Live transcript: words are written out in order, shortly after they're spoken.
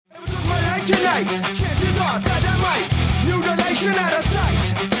strike tonight. Chances are that I might mutilation out of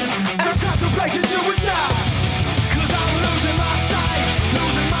sight. And I'm contemplating suicide. Cause I'm losing my sight,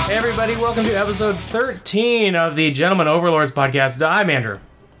 losing my... Hey everybody, welcome to episode 13 of the Gentleman Overlords podcast. I'm Andrew.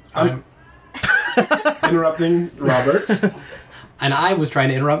 I'm interrupting Robert. And I was trying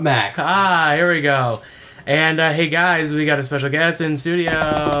to interrupt Max. Here we go. And hey guys, we got a special guest in studio.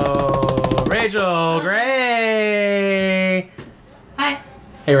 Rachel Gray. Hi.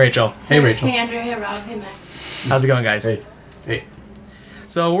 Hey Rachel. Hey, Rachel. Hey, Andrew. Hey, Rob. Hey, Max. How's it going, guys? Hey. Hey.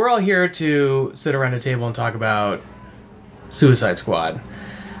 So we're all here to sit around a table and talk about Suicide Squad.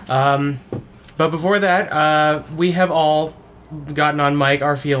 But before that, we have all gotten on mic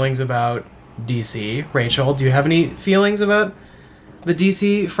our feelings about DC. Rachel, do you have any feelings about the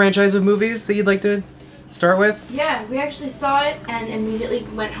DC franchise of movies that you'd like to start with? Yeah, we actually saw it and immediately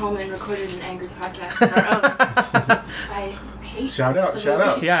went home and recorded an angry podcast of our own. I hate Shout out, the shout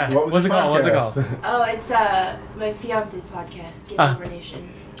movie. out. Yeah. What was What's the it called? What's it podcast? called? Oh, it's my fiance's podcast, Game Over Nation.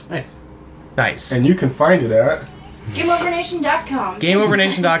 Nice. Nice. And you can find it at... GameOverNation.com.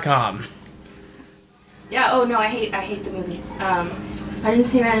 GameOverNation.com. Yeah. Oh no, I hate the movies. I didn't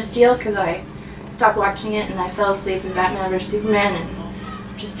see Man of Steel because I stopped watching it and I fell asleep in Batman vs Superman and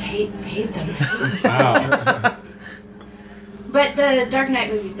just hate them. Wow. But the Dark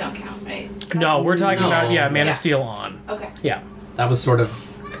Knight movies don't count, right? No, we're talking No. about, Man Yeah. of Steel on. Okay. Yeah. That was sort of...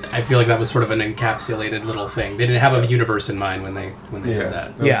 I feel like that was sort of an encapsulated little thing. They didn't have a universe in mind when they did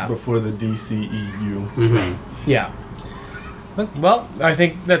that. was Yeah. before the DCEU. Mm-hmm. Yeah. Well, I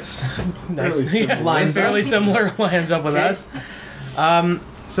think that's nice. Fairly similar. Lines up. Fairly similar lines up with Okay. us.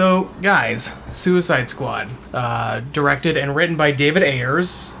 So, guys, Suicide Squad, directed and written by David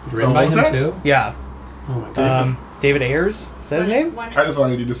Ayers. Written Oh, by was him, that? too? Yeah. Oh, my God. David Ayers? Is that his name? I just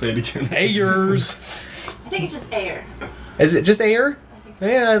wanted you to say it again. Ayers. I think it's just air. Is it just Ayer? I think so.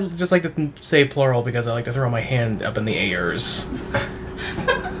 Yeah, I just like to say plural because I like to throw my hand up in the Ayers.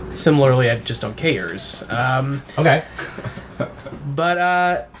 Similarly, I just don't cares. Okay.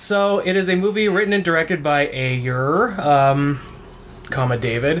 But, so, it is a movie written and directed by Ayer,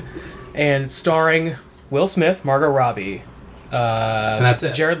 David, and starring Will Smith, Margot Robbie, And that's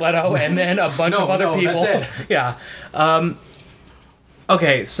it. Jared Leto, and then a bunch of other people. That's it. Yeah.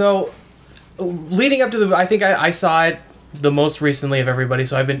 Okay, so, leading up to I think I saw it the most recently of everybody,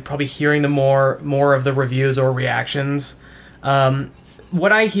 so I've been probably hearing the more of the reviews or reactions.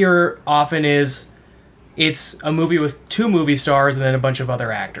 What I hear often is it's a movie with two movie stars and then a bunch of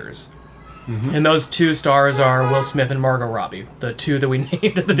other actors. Mm-hmm. And those two stars are Will Smith and Margot Robbie, the two that we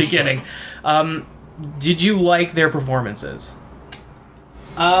named at the beginning. Did you like their performances?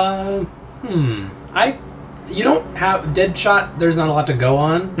 You don't have Deadshot. There's not a lot to go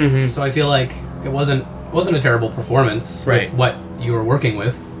on, Mhm. so I feel like it wasn't a terrible performance. Right. With what you were working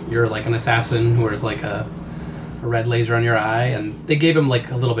with, you're like an assassin who wears like a red laser on your eye, and they gave him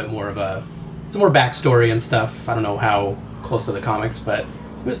like a little bit more of some more backstory and stuff. I don't know how close to the comics, but it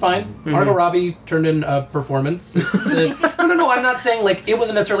was fine. Mm-hmm. Margot Robbie turned in a performance. No. I'm not saying like it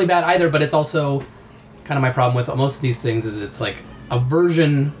wasn't necessarily bad either, but it's also kind of my problem with most of these things is it's like a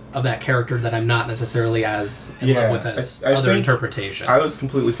version of that character that I'm not necessarily as in love with as I other think interpretations. I was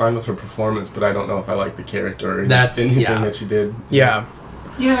completely fine with her performance, but I don't know if I like the character or That's- anything yeah. that she did. Yeah.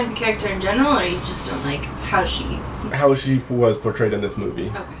 You don't like the character in general, or you just don't like how she... How she was portrayed in this movie.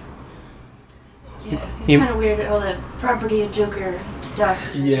 Okay. Yeah, it's You- kind of weird, all the property of Joker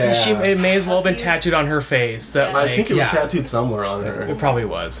stuff. Yeah. It may as well have been Abuse. tattooed on her face. That Yeah. I like think it was yeah. tattooed somewhere on it her. probably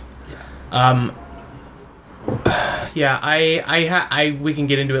was. Yeah, we can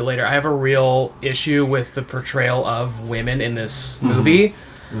get into it later. I have a real issue with the portrayal of women in this movie.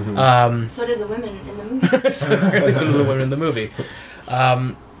 So did the women in the movie. So apparently some of the women in the movie.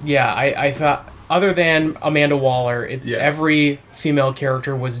 I thought, other than Amanda Waller, Yes. every female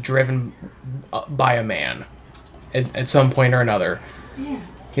character was driven by a man at some point or another. Yeah.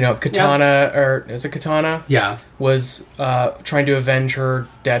 You know, Katana, or is it Katana? Yeah. Was trying to avenge her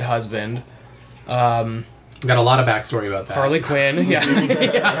dead husband. Got a lot of backstory about that. Harley Quinn, yeah.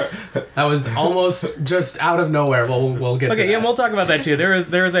 That was almost just out of nowhere. We'll get to Okay, that. yeah, we'll talk about that too. There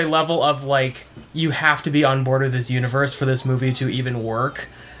is a level of like you have to be on board with this universe for this movie to even work,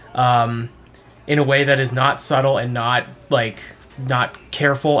 in a way that is not subtle and not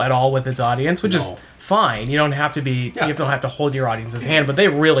careful at all with its audience, which is No. fine. You don't have to be. Yeah. You don't have to hold your audience's hand, but they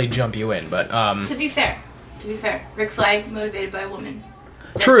really jump you in. But To be fair, Rick Flag motivated by a woman.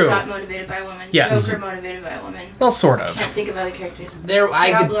 True. Deadshot motivated by a woman. Yes. Joker motivated by a woman. well, sort of. Can't think of other characters. There's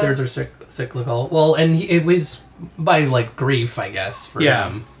Diablo. a cyclical. Well, and it was by like grief, I guess, for Yeah.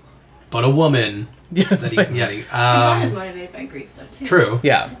 him. But a woman. Yeah. That he, Katana's motivated by grief, though, too. true.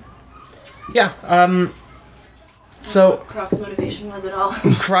 Yeah. Yeah. So Croc's motivation was it all.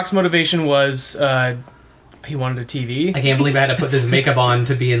 Croc's motivation was he wanted a TV. I can't believe I had to put this makeup on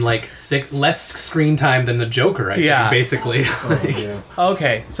to be in like less screen time than the Joker. I Yeah. think, basically. Yeah.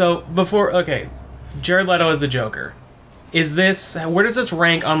 Okay, so Jared Leto as the Joker. Where does this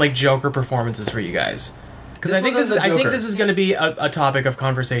rank on like Joker performances for you guys? Because I think this is going to be a topic of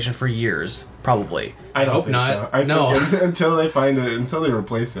conversation for years, probably. I don't hope think not. so. I No. think until they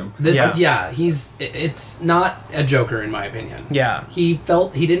replace him. It's not a Joker in my opinion. Yeah. He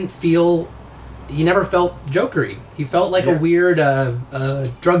never felt Jokery. He felt like a Yeah. weird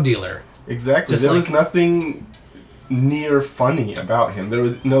drug dealer. Exactly. Just There was like- nothing near funny about him. There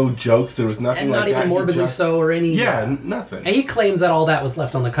was no jokes. There was nothing And like not even that. He morbidly just- so or any... Yeah, nothing. And he claims that all that was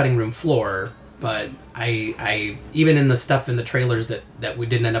left on the cutting room floor, but I even in the stuff in the trailers that we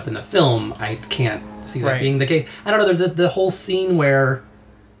didn't end up in the film, I can't see that Right. being the case. I don't know. There's the whole scene where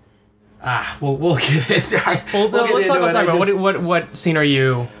we'll get into. Let's talk about what scene are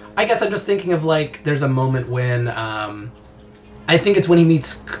you? I guess I'm just thinking of like there's a moment when I think it's when he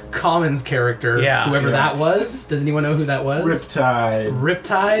meets Common's character, Yeah. whoever Yeah. that was. Does anyone know who that was? Riptide.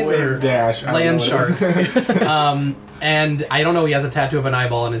 Riptide Waves or Dash. I don't Land know Shark. what it is. And I don't know, he has a tattoo of an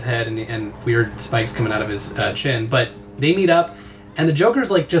eyeball on his head and weird spikes coming out of his chin. But they meet up, and the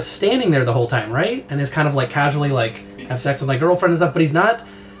Joker's like just standing there the whole time, right? And is kind of like casually like have sex with my girlfriend and stuff, but he's not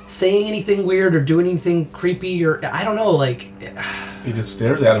saying anything weird or doing anything creepy or I don't know, like He just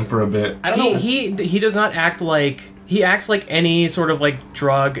stares at him for a bit. I don't know. He does not act like he acts like any sort of like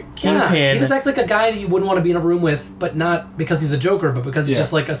drug kingpin. He just acts like a guy that you wouldn't want to be in a room with, but not because he's a Joker, but because he's Yeah.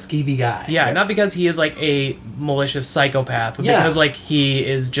 just like a skeevy guy. Yeah, not because he is like a malicious psychopath, but Yeah. because like he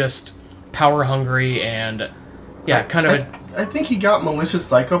is just power hungry and kind of I think he got malicious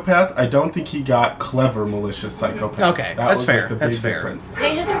psychopath. I don't think he got clever malicious psychopath. Okay, That that's was, fair, Like, the that's big fair. difference. Yeah,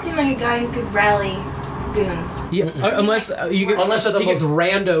 he doesn't seem like a guy who could rally goons. unless you could, Unless they're the he most could-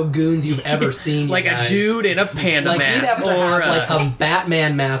 rando goons you've ever seen. you like a guys. dude in a panda Like he'd mask have to or have like a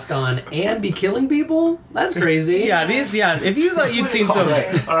Batman mask on and be killing people? That's crazy. if you thought you'd seen All some,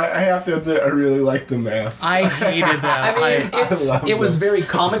 right, I have to admit, I really like the mask. I hated that. I mean, love it was them. very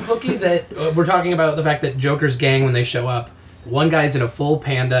comic booky that we're talking about the fact that Joker's gang, when they show up, one guy's in a full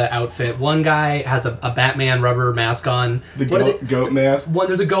panda outfit, one guy has a Batman rubber mask on. The What are goat mask. One,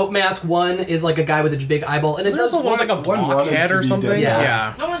 there's a goat mask, one is like a guy with a big eyeball, and it There's does also one with like a one wanted blockhead to or be something. dead.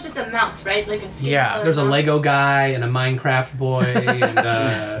 Yes. One was just a mouse, right? Like a skin Yeah, colored There's a mouse. Lego guy and a Minecraft boy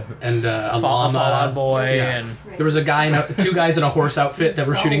and a llama. Fallout Boy, Yeah. and There was a guy, two guys in a horse outfit that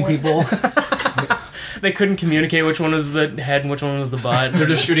were shooting people. they couldn't communicate which one was the head and which one was the butt. They're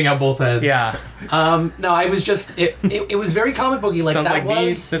just shooting out both heads. Yeah, No, I was just it was very comic booky. Like sounds that like me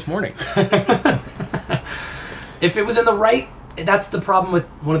was this morning. if it was in the right. That's the problem with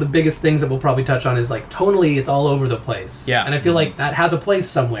one of the biggest things that we'll probably touch on is like tonally it's all over the place. Yeah. And I feel like that has a place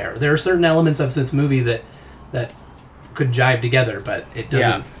somewhere. There are certain elements of this movie that could jive together, but it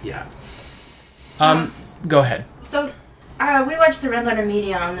doesn't. Yeah. Go ahead. So, we watched the Red Letter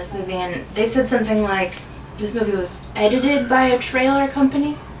Media on this movie, and they said something like this movie was edited by a trailer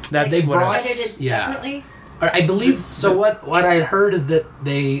company. That's They what brought- I, Edited yeah. separately. I believe so. What I had heard is that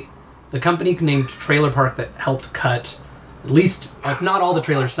the company named Trailer Park that helped cut at least, if not all the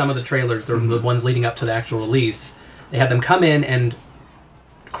trailers, some of the trailers, the ones leading up to the actual release, they had them come in and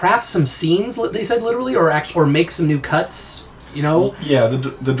craft some scenes. They said literally, or make some new cuts. You know, Yeah,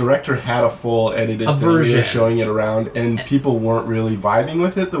 the director had a full edited A thing. He version. was showing it around, and people weren't really vibing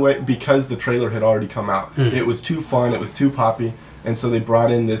with it the way because the trailer had already come out. It was too fun. It was too poppy, and so they brought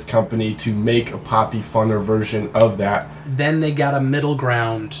in this company to make a poppy, funner version of that. then they got a middle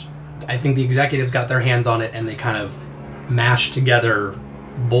ground. I think the executives got their hands on it and they kind of mashed together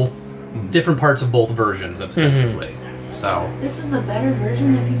both different parts of both versions ostensibly. So This was the better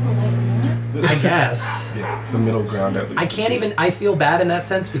version that people liked more. This I guess yeah, the middle ground at least. I can't even. I feel bad in that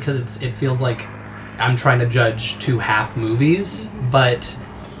sense because it feels like I'm trying to judge two half movies, but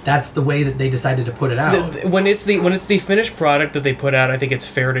that's the way that they decided to put it out. when it's the finished product that they put out, I think it's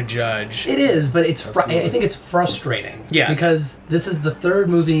fair to judge. It is, but it's I think it's frustrating. Yes. Because this is the third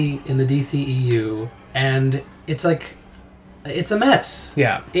movie in the DCEU, and it's like it's a mess.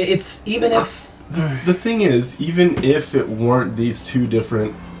 Yeah. It's even if The thing is, even if it weren't these two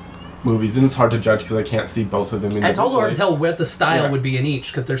different movies, and it's hard to judge because I can't see both of them individually. it's also hard to tell what the style Yeah. would be in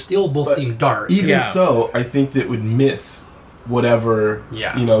each because they're still both But seem dark. Even Yeah. so, I think that would miss whatever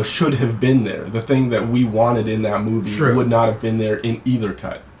Yeah. should have been there. The thing that we wanted in that movie True. would not have been there in either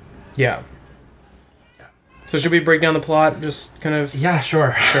cut. Yeah. So should we break down the plot? Just kind of. Yeah,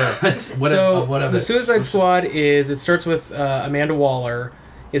 sure. Sure. That's what So what of the it. Suicide Squad it starts with Amanda Waller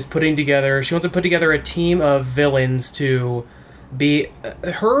is putting together. She wants to put together a team of villains to be.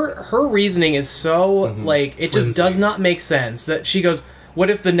 Her reasoning is so like it just does not make sense. That she goes, what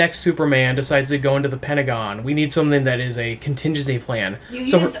if the next Superman decides to go into the Pentagon? We need something that is a contingency plan. You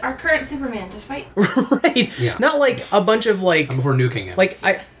So used our current Superman to fight. right, Yeah. not like a bunch of like Before nuking him. like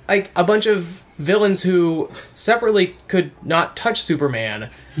a bunch of villains who separately could not touch Superman,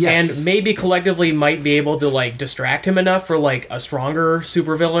 Yes. and maybe collectively might be able to like distract him enough for like a stronger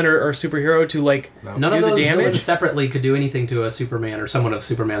supervillain or superhero to like None do of the those damage. villains separately could do anything to a Superman or someone of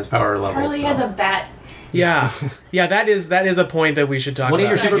Superman's power level. Harley so. has a bat. Yeah, that is a point that we should talk One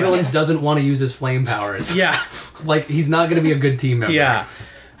of about. your supervillains doesn't want to use his flame powers. Yeah, Like, he's not going to be a good team member. yeah.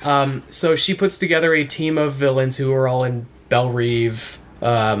 So she puts together a team of villains who are all in Belle Reve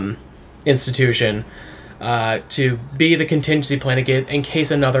institution to be the contingency plan in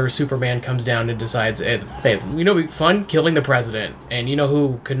case another Superman comes down and decides, hey, you know, it'd be fun killing the president, and you know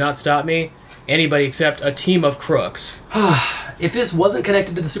who could not stop me? Anybody except a team of crooks. If this wasn't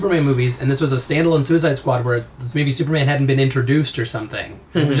connected to the Superman movies, and this was a standalone Suicide Squad where maybe Superman hadn't been introduced or something,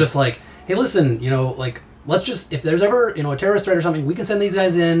 it was just like, hey, listen, you know, like, let's just, if there's ever, you know, a terrorist threat or something, we can send these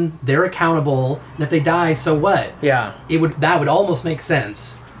guys in, they're accountable, and if they die, so what? Yeah. That would almost make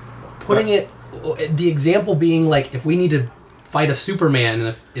sense. Putting it, the example being like, if we need to fight a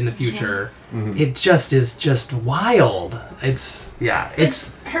Superman in the future, it just is just wild. It's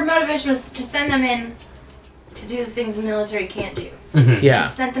Her motivation was to send them in to do the things the military can't do. Yeah. She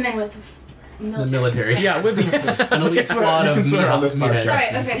sent them in with the the military. military. Yeah, with An elite squad You of can swear on this meatheads.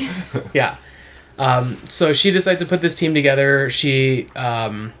 podcast. Sorry, okay. yeah. So she decides to put this team together. She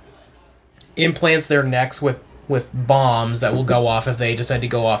implants their necks with bombs that will go off if they decide to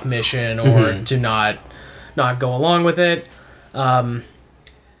go off mission or to not go along with it.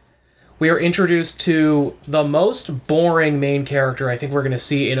 We are introduced to the most boring main character I think we're going to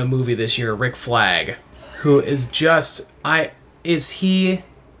see in a movie this year, Rick Flag, who is just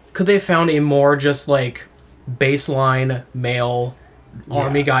could they have found a more just like baseline male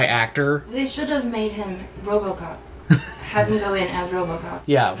army guy actor? They should have made him RoboCop. Have him go in as RoboCop.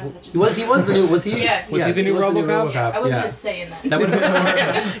 Yeah. Not such a- He was the new, was he? Yeah. Was he the new RoboCop? Yeah, I wasn't Yeah. just saying that. That would have been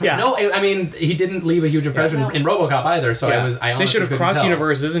more. Yeah. No, I mean, he didn't leave a huge impression No. in RoboCop either, so Yeah. I they honestly should have couldn't crossed tell.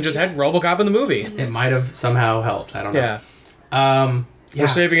 universes and just had RoboCop in the movie. It might have somehow helped. I don't know. Yeah. Yeah. We're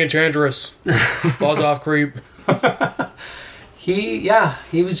saving Enchantress. Buzz off, creep.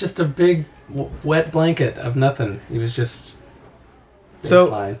 He was just a big wet blanket of nothing. He was just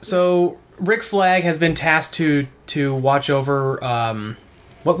So Rick Flag has been tasked to watch over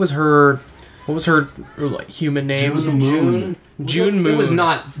what was her like, human name? June Moon. June Moon. It was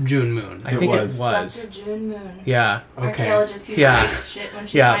not June Moon. I think was. it was. Dr. June Moon. Yeah. Okay. Archaeologist who Yeah. finds shit when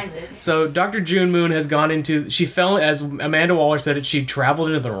she Yeah. finds it. So Dr. June Moon has gone into. She fell, as Amanda Waller said it, she traveled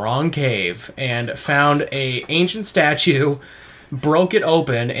into the wrong cave and found a ancient statue, broke it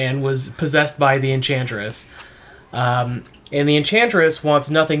open, and was possessed by the Enchantress. And the Enchantress wants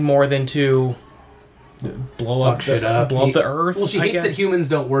nothing more than to blow up Shit up. blow up the Earth. Well, she I hates guess. that humans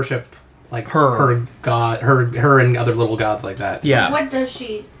don't worship like Her. her god, her and other little gods like that. Yeah. What is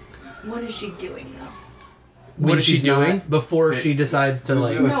she doing though? What is she she's not- doing? before she decides to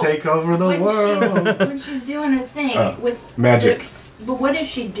like? Gonna No, take over the world. When she's doing her thing with magic. But what is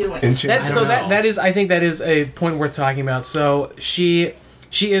she doing? That's I so don't that know. that is I think that is a point worth talking about. So she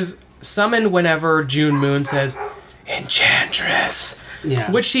is summoned whenever June Moon says Enchantress,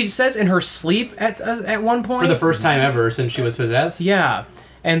 Yeah. which she says in her sleep at one point. for the first time ever since she was possessed. Yeah,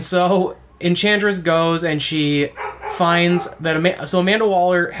 and so Enchantress goes and she finds that Amanda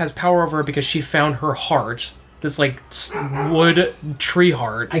Waller has power over her because she found her heart, this like wood tree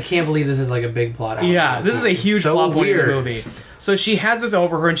heart. I can't believe this is like a big plot. element. Yeah, this is a It's huge so plot point in the weird. movie. So she has this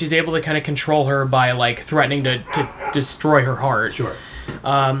over her, and she's able to kind of control her by like threatening to destroy her heart. Sure.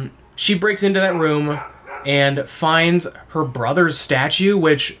 She breaks into that room and finds her brother's statue,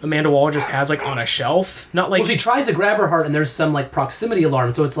 which Amanda Waller just has like on a shelf. Not like Well, she tries to grab her heart, and there's some like proximity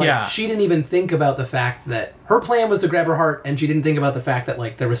alarm. So it's like Yeah. she didn't even think about the fact that her plan was to grab her heart, and she didn't think about the fact that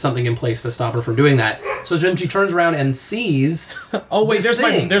like there was something in place to stop her from doing that. So then she turns around and sees. oh wait, this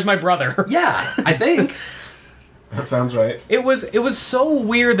thing. there's my brother. Yeah, I think. That sounds right. It was so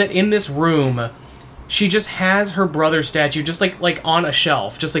weird that in this room, she just has her brother's statue just like on a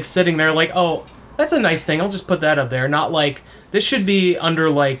shelf, just like sitting there, like, oh, that's a nice thing. I'll just put that up there. Not like this should be under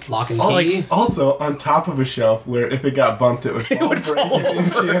like Lock and like, key. Also, on top of a shelf where if it got bumped, it would fall, would break fall.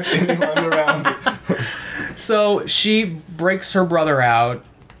 and enchant anyone around it. So she breaks her brother out,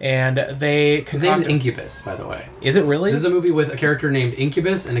 and they. His name is Incubus, by the way. Is it really? This is a movie with a character named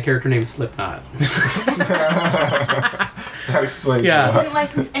Incubus and a character named Slipknot. That explains Yeah. a lot. Didn't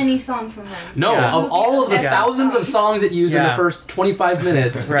license any song from them. No, Yeah. of all of the Yeah. thousands of songs it used in the Yeah. first 25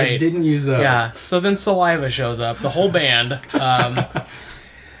 minutes, Right. it didn't use those. Yeah. So then Saliva shows up, the whole band.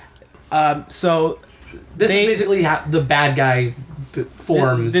 So This They- is basically how the bad guy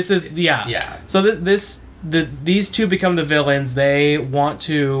forms. this is yeah. Yeah. So these two become the villains. They want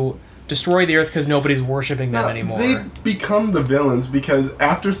to destroy the Earth because nobody's worshiping them No, anymore. They become the villains because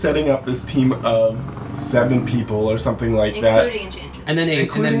after setting up this team of 7 people or something like that, Including Enchantress. and then 8, and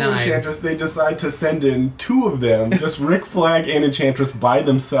including then 9. Enchantress, they decide to send in 2 of them, just Rick Flag and Enchantress by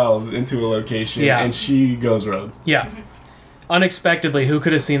themselves into a location, Yeah. and she goes rogue. Yeah. Unexpectedly, who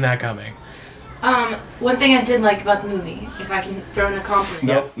could have seen that coming? One thing I did like about the movie, if I can throw in a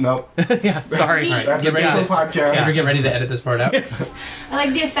compliment. Nope. Yeah. Sorry. Right. That's Get a ready different to- podcast. Ever get ready to edit this part out? I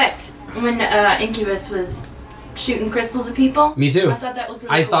like the effect when Incubus was shooting crystals at people. Me too. I thought that looked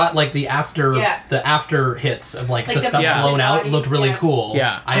really I cool. thought like the after hits of like Like the the stuff Yeah. blown out bodies, looked really yeah. cool.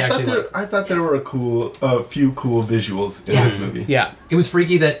 Yeah. I actually I thought there were a few cool visuals in Yeah. this movie. Yeah. it was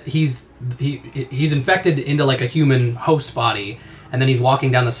freaky that he's infected into like a human host body, and then he's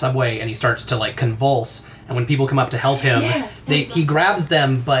walking down the subway and he starts to like convulse, and when people come up to help him, Yeah, that was he awesome. grabs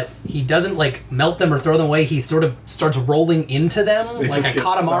them, but he doesn't like melt them or throw them away. He sort of starts rolling into them They like just a get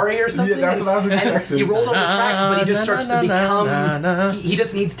Katamari stuck. or something. Yeah, that's what I was And expecting. he rolls off the tracks, but he just starts to become. He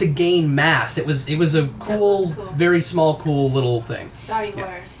just needs to gain mass. It was a cool, Cool. very small, cool little thing. Body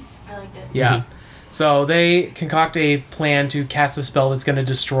horror. I liked it. Yeah. So they concoct a plan to cast a spell that's going to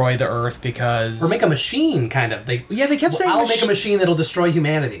destroy the Earth because Or make a machine, kind of. They kept saying I'll make a machine that'll destroy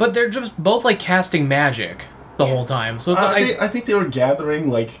humanity. but they're just both like casting magic the whole time. So it's I think they were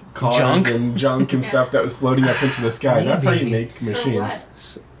gathering like cars Junk? and junk and stuff that was floating up into the sky. That's how you Maybe. make For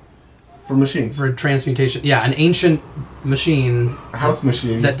machines. what? For machines. for transmutation, yeah, an ancient machine. A house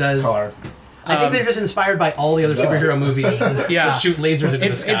machine. That does- car. I think they're just inspired by all the other Yeah. superhero movies. Yeah. that shoot lasers into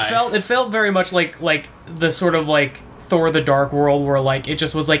the sky. it felt very much like the sort of like Thor: The Dark World, where like it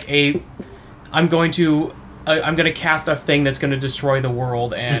just was like I'm going to cast a thing that's going to destroy the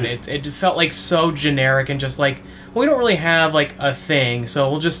world, and it just felt like so generic and just like we don't really have like a thing,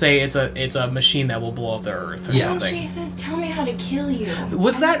 so we'll just say it's a machine that will blow up the Earth or Yeah. And something. she says, "Tell me how to kill you."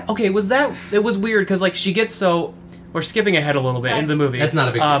 Was that okay? Was that it was weird because like she gets so. We're skipping ahead a little bit Sorry. into the movie. That's not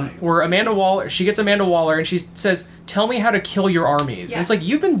a big deal. Where Amanda Waller, she gets Amanda Waller, and she says, "Tell me how to kill your armies." Yeah. And it's like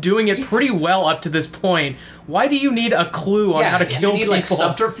you've been doing it pretty well up to this point. Why do you need a clue on how to kill you need people? like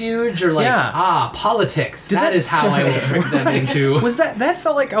subterfuge or like Yeah. politics. Did that is how I will trick them into. Was that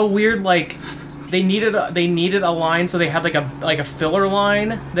felt like a weird like they needed a line, so they had like a filler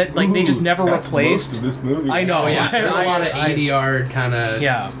line that like they just Ooh, never that's replaced. most of this movie. I know. Oh yeah, there's a lot of I- 80-yard kind of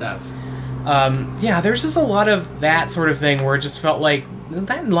Yeah. stuff. Yeah, there's just a lot of that sort of thing where it just felt like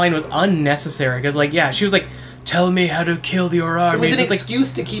that line was unnecessary because like she was like, "Tell me how to kill your It armies." was an It's like,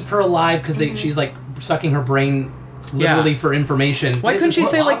 excuse to keep her alive because she's like sucking her brain literally Yeah. for information. why But it couldn't was she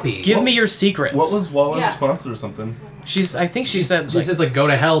say like, sloppy. "Give me your secrets"? What was Waller's Yeah. response or something? I think she said She like, says like go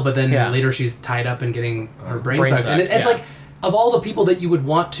to hell, but then Yeah. later she's tied up and getting her brain Brain sucked. And sucked, it's yeah. like of all the people that you would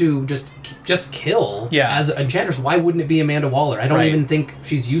want to just kill Yeah. as Enchantress, why wouldn't it be Amanda Waller? I don't Right. even think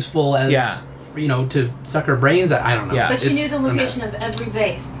she's useful as Yeah. to suck her brains. I don't know. Yeah. But she It's knew the a location mess. of every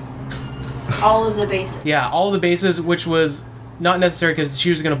base. All of the bases. yeah, all the bases, which was not necessary because she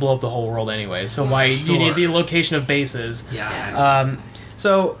was going to blow up the whole world anyway. So why you need the location of bases? Yeah.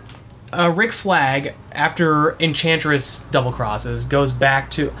 So, Rick Flag, after Enchantress double crosses, goes back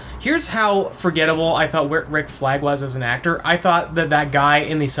to. Here's how forgettable I thought Rick Flag was as an actor. I thought that guy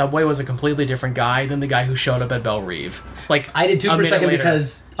in the subway was a completely different guy than the guy who showed up at Belle Reve. Like I did too for a minute second later.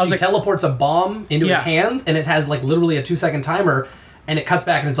 because I was she like, teleports a bomb into Yeah. his hands, and it has like literally a 2-second timer, and it cuts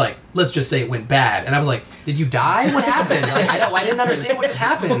back, and it's like, let's just say it went bad, and I was like, did you die? What happened? Like I didn't understand what just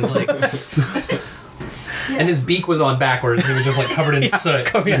happened. Like, and his beak was on backwards. He was just like covered in soot.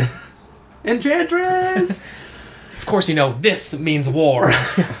 yeah. Enchantress. Of course, this means war.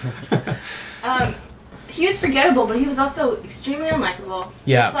 He was forgettable, but he was also extremely unlikable.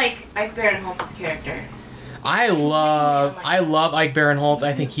 Yeah. Just like Ike Barinholtz's character. I love Ike Barinholtz.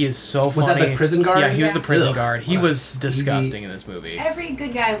 I think he is so funny. Was that the prison guard? Yeah, he was Yeah. the prison Ugh, guard. He what a was skeevy- disgusting in this movie. Every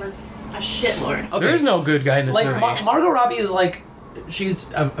good guy was a shitlord. Okay. There's no good guy in this Like movie. Margot Robbie is like,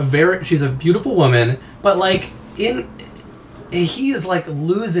 she's she's a beautiful woman, but like he is like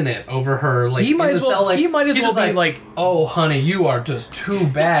losing it over her. Like He might in as the well- cell, like, he might as he's well just be, like- oh honey, you are just too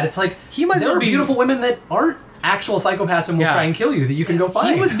bad. It's like He might as there well are be- beautiful women that aren't actual psychopaths and will Yeah. try and kill you that you can go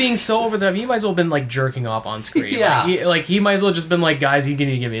find. He was being so over the top. He might as well have been like jerking off on screen. Yeah. He might as well just been like, guys, you need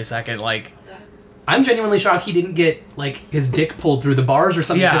to give me a second. Like, I'm genuinely shocked he didn't get, like, his dick pulled through the bars or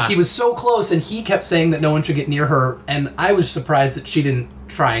something, because Yeah. he was so close, and he kept saying that no one should get near her, and I was surprised that she didn't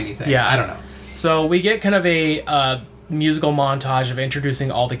try anything. Yeah. I don't know. So we get kind of a musical montage of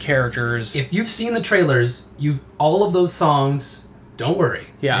introducing all the characters. If you've seen the trailers, all of those songs, don't worry.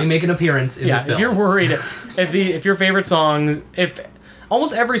 Yeah. They make an appearance in the yeah, film. if you're worried, if your favorite songs, if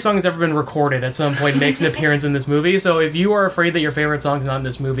almost every song that's ever been recorded at some point makes an appearance in this movie, so if you are afraid that your favorite song's not in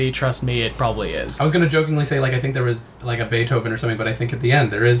this movie, trust me, it probably is. I was going to jokingly say, like, I think there was, like, a Beethoven or something, but I think at the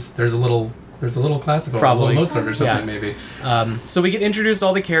end there's a little classical, Probably. a little Mozart or something, Yeah. maybe. So we get introduced to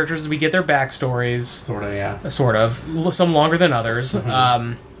all the characters, we get their backstories, Sort of, yeah. sort of, some longer than others.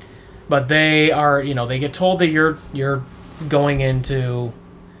 But they are, they get told that you're going into.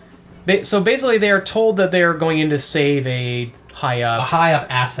 So basically, they are told that they are going in to save a high A up, high up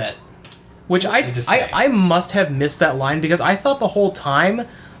asset. which I must have missed that line because I thought the whole time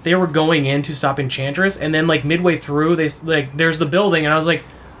they were going in to stop Enchantress, and then like midway through, there's the building, and I was like,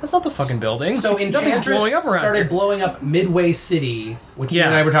 that's not the fucking building. So Nothing's Enchantress blowing up around started here. blowing up Midway City, which you Yeah.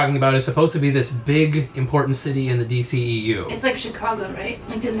 and I were talking about is supposed to be this big, important city in the DCEU. It's like Chicago, right?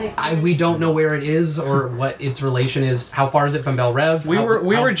 Like, didn't they? We don't know where it is or what its relation is. How far is it from Bel Rev? We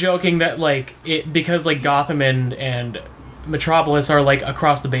were joking that like it because like Gotham and Metropolis are like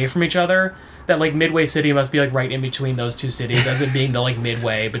across the bay from each other. That like Midway City must be like right in between those two cities, as it being the like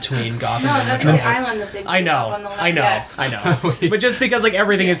midway between Gotham No, and that's the Metropolis. island that they. I know, on the left. I know, Yeah. I know. But just because like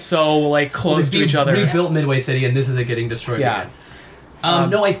everything is so like close to each other. Rebuilt Midway City, and this is it getting destroyed Yeah. again.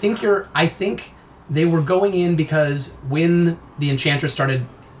 No, I think they were going in because when the Enchantress started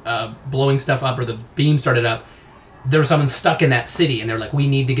blowing stuff up, or the beam started up, there was someone stuck in that city, and they're like, we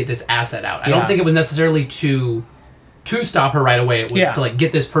need to get this asset out. I Yeah. don't think it was necessarily to stop her right away. It was Yeah. to like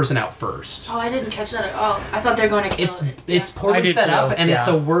get this person out first. Oh, I didn't catch that at all. I thought they were going to kill it. It's I poorly did set too, up, and it's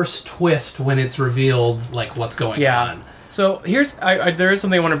yeah. a worse twist when it's revealed like what's going Yeah. on. So here's there is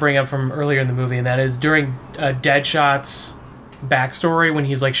something I want to bring up from earlier in the movie, and that is during Deadshot's backstory when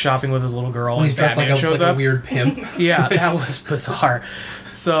he's like shopping with his little girl When and he's dressed Batman like shows a up. weird pimp. Yeah, that was bizarre.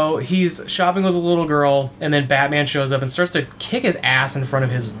 So he's shopping with a little girl, and then Batman shows up and starts to kick his ass in front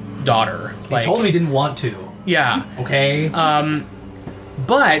of his daughter. I told him he didn't want to. Yeah. Okay.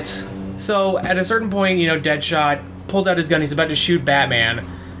 But, so at a certain point, Deadshot pulls out his gun, he's about to shoot Batman,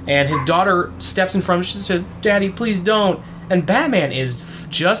 and his daughter steps in front of him, she says, "Daddy, please don't." And Batman is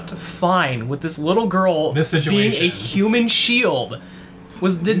just fine with this little girl This being situation. a human shield.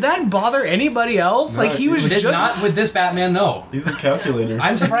 Did that bother anybody else? No, like, he was Did just... not with this Batman, no. He's a calculator.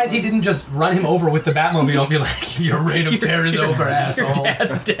 I'm surprised he didn't just run him over with the Batmobile and be like, your reign of terror is over, Your asshole.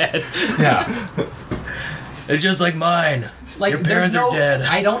 dad's dead. Yeah. It's just like mine. Like, Your parents there's are dead.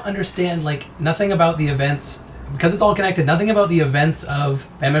 I don't understand, like, nothing about the events, because it's all connected, nothing about the events of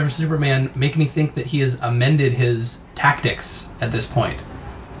Batman vs. Superman make me think that he has amended his tactics at this point.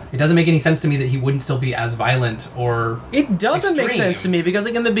 It doesn't make any sense to me that he wouldn't still be as violent or It doesn't make extreme. sense to me because,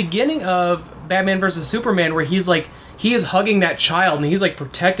 like, in the beginning of Batman vs. Superman, where he's like, he is hugging that child and he's like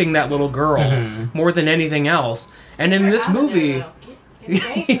protecting that little girl Mm-hmm. more than anything else. And in this Out of there, movie, though. Get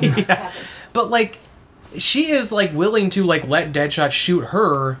away from this Yeah. but like, she is like willing to like let Deadshot shoot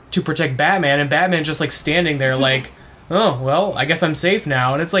her to protect Batman, and Batman just like standing there like, oh well, I guess I'm safe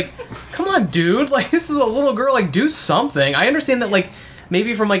now. And it's like, come on, dude, like this is a little girl, like do something. I understand that like.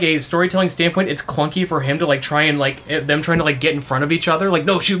 Maybe from like a storytelling standpoint, it's clunky for him to like try and like them trying to like get in front of each other, like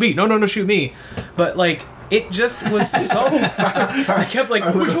no shoot me, no shoot me, but like it just was so. I kept like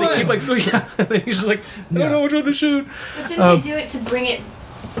which one? Keep like so yeah. And he's just like I don't know which one to shoot. But didn't they do it to bring it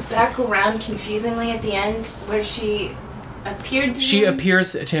back around confusingly at the end, where she appeared to She him?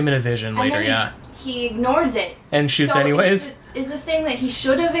 appears to him in a vision And later, then yeah, he ignores it. and shoots So anyways. Is the thing that he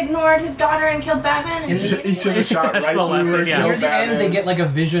should have ignored his daughter and killed Batman? And And He should have shot That's right the through lesson, her, yeah. killed Near the end, Batman. they get like a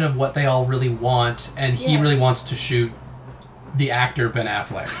vision of what they all really want, and he Yeah. really wants to shoot the actor Ben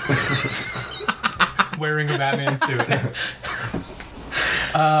Affleck wearing a Batman suit. Yeah,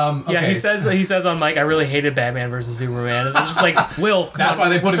 okay. he says on mic, I really hated Batman versus Superman, and I'm just like, Will, come That's on, why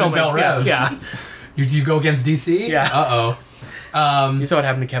they put we're him in filming. Bel Rev. Yeah, You go against DC? Yeah. Uh-oh. you saw what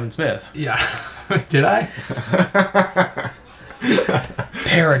happened to Kevin Smith. Yeah. Did I?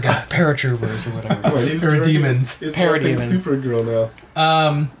 Paratroopers or whatever. Well, he's Or directing- demons. He's Parademons. directing Supergirl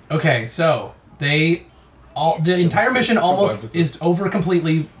now. Okay, so the entire mission almost is over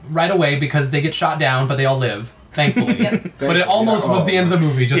completely right away because they get shot down, but they all live, thankfully. But it almost was the end of the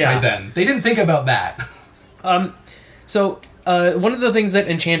movie just Yeah. right then. They didn't think about that. So, one of the things that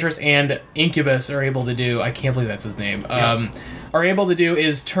Enchantress and Incubus are able to do, I can't believe that's his name, are able to do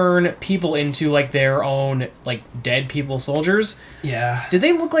is turn people into like their own like dead people soldiers. Yeah. Did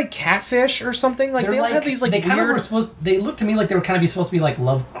they look like catfish or something? Like They're they all have these like they kind of weird. were supposed. They looked to me like they were kind of supposed to be like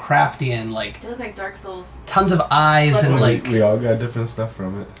Lovecraftian, like They look like Dark Souls. tons of eyes and like. we all got different stuff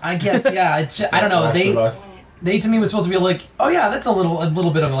from it. I guess yeah. It's just, I don't know. Last of Us. They to me was supposed to be like, oh yeah, that's a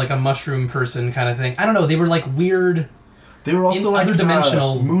little bit of like a mushroom person kind of thing. I don't know. They were like weird. They were also in like other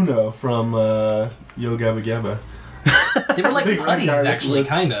dimensional- Muna from Yo Gabba Gabba. They were like Big red putties guy actually, with-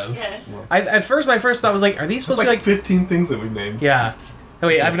 kind of. Yeah. At first, my first thought was like, are these There's supposed like to be like? 15 things that we've named. Yeah. Oh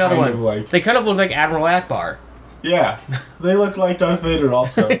wait, I have another kind one. of like- They kind of look like Admiral Akbar. Yeah, they look like Darth Vader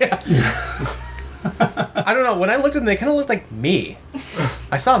also. I don't know. When I looked at them, they kind of looked like me.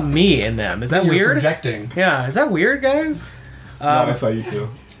 I saw me in them. Is that You're weird? projecting. Yeah. Is that weird, guys? No, I saw you too.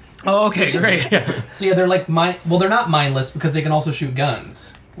 Oh, okay, great. Yeah. So yeah, they're like well, they're not mindless because they can also shoot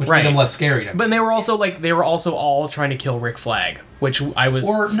guns, which Right. made them less scary to me. But they were also all trying to kill Rick Flag, which I was.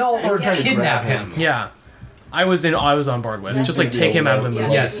 or trying to kidnap grab him. him. Yeah. I was on board with. Yeah. Just like Maybe take a him out of the little-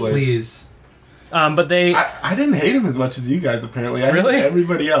 movie. Yes, Like- please. But they. I didn't hate him as much as you guys. Apparently, I Really? hated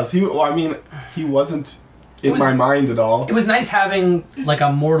everybody else. He wasn't in was- my mind at all. It was nice having like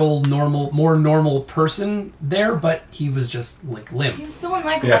a more normal person there, but he was just like He limp. was so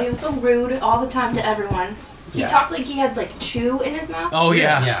unlikable. Yeah. He was so rude all the time to everyone. He Yeah. talked like he had like chew in his mouth. Oh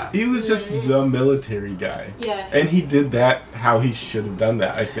yeah. Yeah. He was just the military guy. Yeah. And he did that how he should have done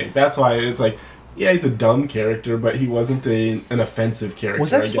that, I think. That's why it's like, yeah, he's a dumb character, but he wasn't an offensive character.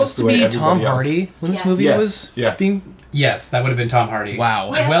 Was I that guess, supposed the to way be everybody Tom else- Hardy when this Yes. movie Yes, was yeah. being? Yes, that would have been Tom Hardy.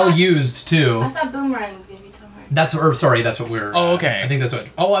 Wow. Yeah. Well used too. I thought Boomerang was gonna be Tom Hardy. That's what we're. Oh, okay. I think that's what.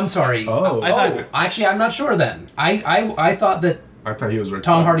 Oh, I'm sorry. Oh. I thought- Actually, I'm not sure. Then I thought that I thought he was Rick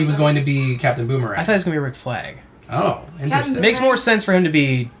Tom Flag. Hardy was going to be Captain Boomerang. I thought it was gonna be Rick Flag. Oh, interesting. It makes more sense for him to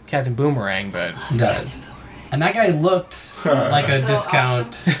be Captain Boomerang, but It does. And that guy looked like a So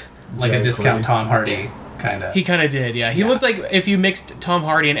discount, like a Jack discount Cody. Tom Hardy kind of. he kind of did. Yeah, he Yeah. looked like if you mixed Tom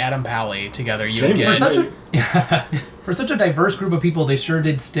Hardy and Adam Pally together, you would Shame get. for For such a for such a diverse group of people, they sure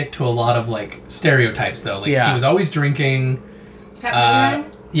did stick to a lot of like stereotypes though. Like Yeah. he was always drinking. Captain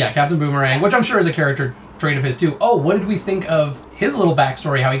Boomerang? Yeah, Captain Boomerang, which I'm sure is a character trait of his too. Oh, what did we think of his little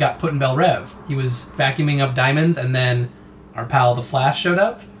backstory? How he got put in Bel Rev? He was vacuuming up diamonds, and then our pal the Flash showed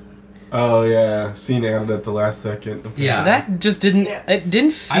up. Oh, yeah. Scene added at the last second. Yeah. That just didn't. Yeah. It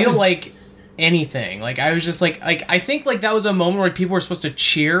didn't I feel was- like anything. Like I was just like I think like that was a moment where people were supposed to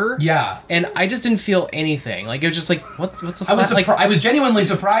cheer. Yeah. And I just didn't feel anything. Like it was just like what's the. I was like I was genuinely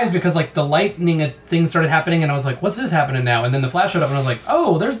surprised because like the lightning thing started happening, and I was like, "What's this happening now?" And then the Flash showed up, and I was like,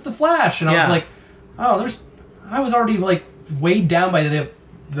 "Oh, there's the Flash!" And I was Yeah. like, "Oh, I was already like weighed down by the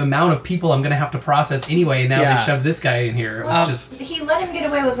amount of people I'm gonna have to process anyway. And now Yeah. they shoved this guy in here. It was Well, just he let him get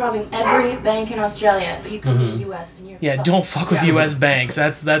away with robbing every bank in Australia, but you come to the U.S. and you're Yeah, fucked. don't fuck with U.S. banks.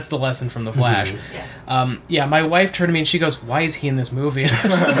 That's the lesson from the Flash. Yeah. Yeah, my wife turned to me and she goes, "Why is he in this movie?" And I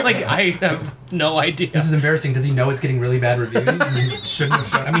was just like, I have no idea. this is embarrassing. Does he know it's getting really bad reviews? And he shouldn't have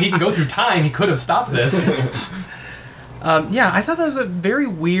shown. I mean, he can go through time. He could have stopped this. Yeah, I thought that was a very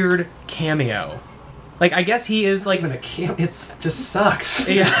weird cameo. Like, I guess he is like, Even a it's just sucks.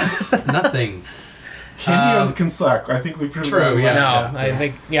 yes. Nothing. Cameos can suck. I think we proved True, that. yeah.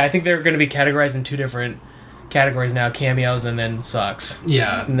 No, I think they're going to be categorized in two different categories now: cameos and then sucks.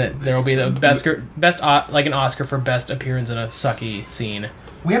 Yeah. And that there will be the best like an Oscar for best appearance in a sucky scene.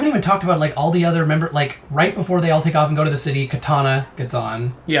 We haven't even talked about like all the other like right before they all take off and go to the city, Katana gets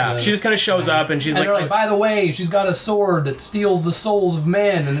on. Yeah, she just kind of shows up and she's And like, they're like, by the way, she's got a sword that steals the souls of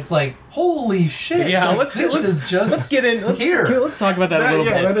men, and it's like, holy shit! yeah, like, let's this is just let's get in. here. Let's talk about that a little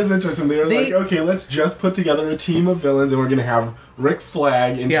Yeah, bit. that is interesting. They were They- like, okay, let's just put together a team of villains and we're going to have Rick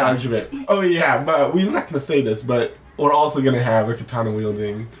Flag in Yeah. charge of it. Oh, yeah, but we're not going to say this, but we're also going to have a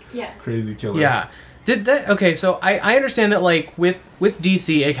katana-wielding Yeah. crazy killer. Yeah. Did that okay, so I understand that like with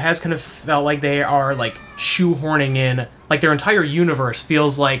DC it has kind of felt like they are like shoehorning in like their entire universe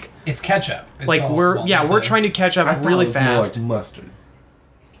feels like It's ketchup. It's like all we're Walmart. trying to catch up I thought really it was fast. more like mustard.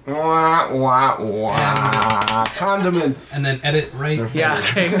 Wah, wah, wah. Condiments. and then edit right. They're Yeah,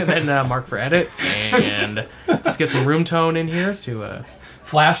 okay, and then mark for edit and just get some room tone in here to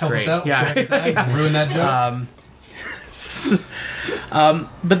Flash, help Great. us out. Yeah. Let's go back to time. Ruin that joke.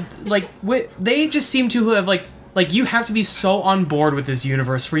 but like they just seem to have like you have to be so on board with this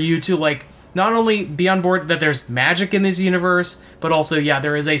universe for you to like not only be on board that there's magic in this universe, but also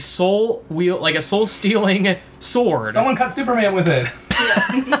there is a soul stealing sword. Someone cut Superman with it.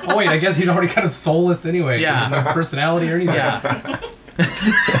 Oh wait, I guess he's already kind of soulless anyway. 'cause Yeah. there's no personality or anything. Yeah.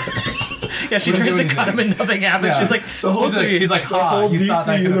 Yeah, she Wouldn't tries do to cut him and nothing happens. Yeah. She's like, The whole supposed to be. He's like, The ha, whole you thought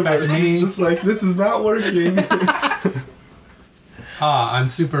that DC could affect universe me. is just like, this is not working. I'm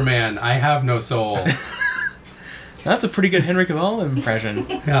Superman. I have no soul. That's a pretty good Henry Cavill impression.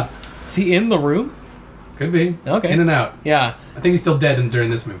 Yeah, Is he in the room? could be. Okay. In and out. Yeah. I think he's still dead during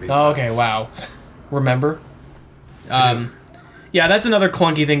this movie. Oh, so. okay. Wow. Remember? Yeah, that's another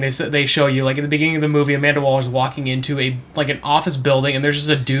clunky thing they show you. Like at the beginning of the movie, Amanda Waller's walking into an office building, and there's just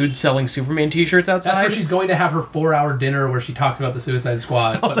a dude selling Superman T-shirts outside. That's where she's going to have her 4-hour dinner where she talks about the Suicide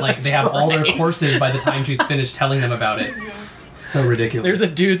Squad, but like that's they have all their right. courses by the time she's finished telling them about it. It's so ridiculous. There's a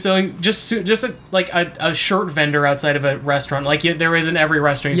dude selling just a shirt vendor outside of a restaurant, like there is in every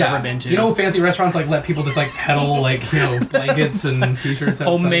restaurant you've ever been to. You know, fancy restaurants like let people just like peddle like blankets and T-shirts. outside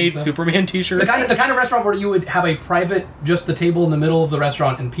homemade and stuff. Superman T-shirts. The kind of restaurant where you would have a private, just the table in the middle of the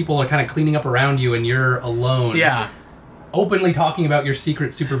restaurant, and people are kind of cleaning up around you, and you're alone. Yeah. Openly talking about your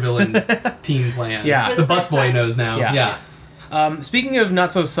secret supervillain team plan. Yeah. For The the first busboy time. knows now. Yeah. Yeah. Speaking of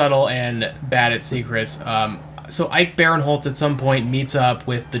not so subtle and bad at secrets, so Ike Barinholtz at some point meets up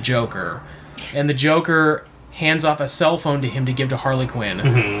with the Joker, and the Joker hands off a cell phone to him to give to Harley Quinn.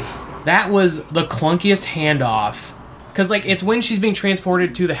 Mm-hmm. That was the clunkiest handoff. Because, like, it's when she's being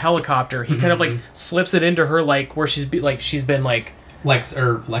transported to the helicopter, he kind of, like, slips it into her, like, where she's been, like... Lex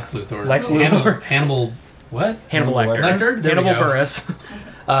Luthor. Lex Luthor. Hannibal. What? Hannibal Hannibal Lecter. Lecter? There we Hannibal go.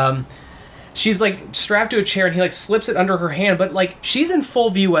 Buress. She's, like, strapped to a chair, and he, like, slips it under her hand, but, like, she's in full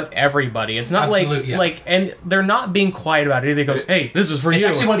view of everybody. It's not Absolute, yeah. like, and they're not being quiet about it either. He goes, hey, this is for It's you.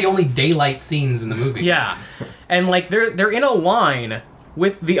 actually one of the only daylight scenes in the movie. Yeah. And, like, they're in a line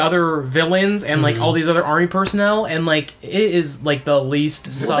with the other villains and, like, all these other army personnel, and, like, it is, like, the least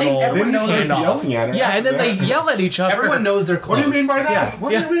subtle everyone Then he's knows just handoff. yelling at her. Yeah, and then they after that. yell at each other. Everyone knows they're What close. do you mean by that? Yeah.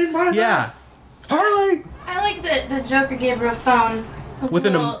 What Yeah. do you mean by that? Yeah. Harley! I like that the Joker gave her a phone. With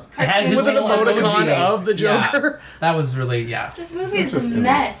an little It has his With an little emoticon emoji. of the Joker. Yeah, that was really, yeah. This movie is a just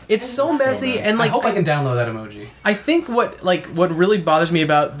mess. It's so messy, and, I like, hope I can download that emoji. I think what really bothers me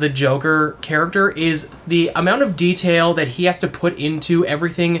about the Joker character is the amount of detail that he has to put into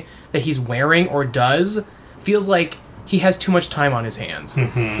everything that he's wearing or does. Feels like he has too much time on his hands.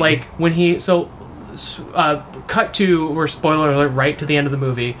 Like when cut to, or spoiler alert, right to the end of the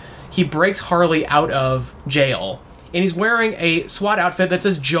movie, he breaks Harley out of jail, and he's wearing a SWAT outfit that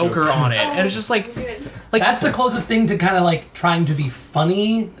says Joker on it, and it's just like That's the closest thing to kind of like trying to be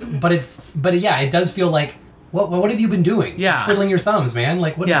funny, but yeah, it does feel like, what have you been doing? Yeah. Just twiddling your thumbs, man.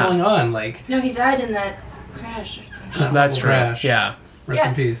 Like, what's Yeah. going on? Like, No, he died in that crash or something. that's horrible true. crash. Yeah. rest Yeah.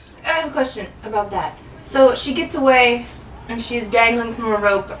 in peace. I have a question about that. So she gets away, and she's dangling from a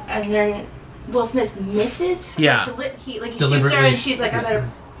rope, and then Will Smith misses. Yeah. He shoots her, Deliberately and she's like, "I better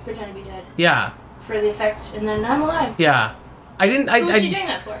misses. pretend to be dead Yeah. for the effect," and then I'm alive. Yeah. I didn't. Who was she I doing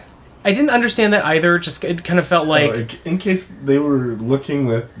that for? didn't understand that either. Just it kind of felt like. in case they were looking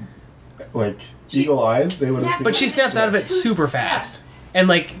with, like, eagle eyes, they would have seen. But she snaps out of it super fast, and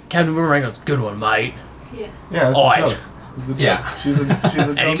like Captain Boomerang goes, "Good one, mate." Yeah. Yeah, that's Oi. a joke. It's a joke. Yeah. She's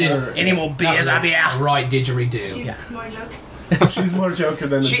a Any joker. any more beers, I'll be out. Right didgeridoo. She's Yeah. more joke. She's more joker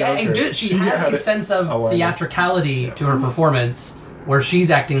than the She Joker. she has had a it- sense of Oh, I know. theatricality to her performance where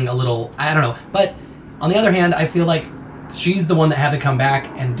she's acting a little, I don't know. But on the other hand, I feel like she's the one that had to come back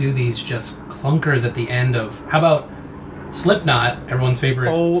and do these just clunkers at the end of, how about Slipknot, everyone's favorite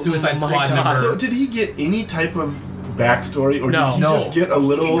Oh Suicide my Squad God. member. So did he get any type of backstory, or No. did he No. just get a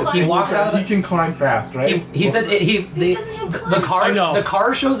little? He can climb. He walks out of the- He can climb fast, right? He said He the doesn't even the climb. car I know. the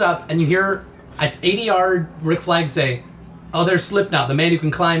car shows up and you hear at 80-yard Rick Flag say, "Oh, there's Slipknot, the man who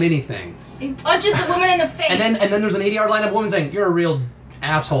can climb anything." He punches a woman in the face. And then there's an 80-yard line of women saying, "You're a real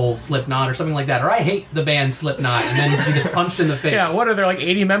asshole, Slipknot," or something like that, or "I hate the band Slipknot," and then she gets punched in the face. Yeah, what are there, like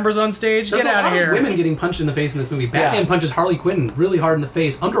 80 members on stage? There's Get a out lot of here. of women getting punched in the face in this movie. Batman Yeah. punches Harley Quinn really hard in the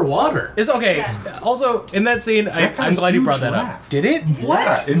face underwater. It's okay. Yeah. Also, in that scene, That got I'm a glad you brought huge that up. laugh. Did it?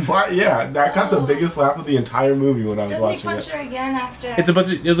 Yeah, that got the Oh. biggest laugh of the entire movie when I was Doesn't he watching punch it. her again after?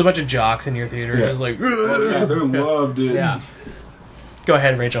 It was a bunch of jocks in your theater. Yeah. It was like, Oh, yeah, they loved it. yeah. Go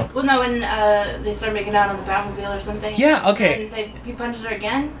ahead, Rachel. Well, no, when they start making out on the Batmobile or something. Yeah, okay. And he punches her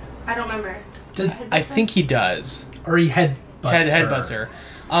again. I don't remember. Does- I think he does. Or he headbutts Headbutts her.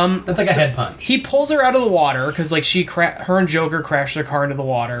 That's like a head punch. He pulls her out of the water because, like, her and Joker crash their car into the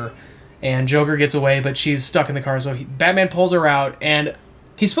water, and Joker gets away, but she's stuck in the car. So Batman pulls her out, and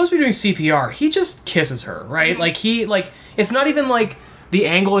he's supposed to be doing CPR. He just kisses her, right? It's not even like the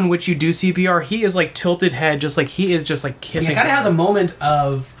angle in which you do CPR. He is like tilted head, just like he is just like He kissing. kind of her. has a moment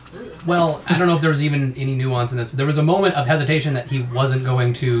of, well, I don't know if there was even any nuance in this. But there was a moment of hesitation that he wasn't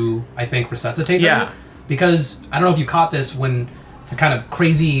going to, I think, resuscitate her. Yeah. Because I don't know if you caught this when the kind of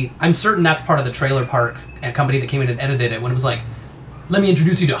crazy. I'm certain that's part of the trailer park company that came in and edited it when it was like, "Let me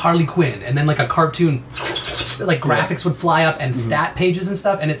introduce you to Harley Quinn," and then like a cartoon like graphics would fly up and stat pages and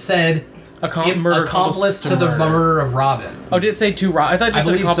stuff, and it said Murder accomplice to the murder of Robin. Oh, did it say to Robin? I thought it just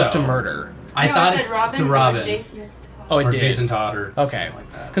said believe accomplice so. to murder. I No, thought it it's said Robin to or Robin Jason. Oh, it or did. Jason Todd or Okay. something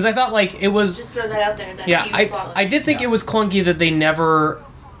like that. Because I thought like it was. Just throw that out there. That Yeah, he was flawless. I did think it was clunky that they never,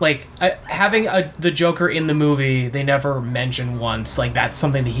 like, having the Joker in the movie, they never mention once, like, that's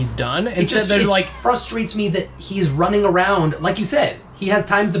something that he's done. Instead, they're it like, frustrates me that he's running around, like you said, he has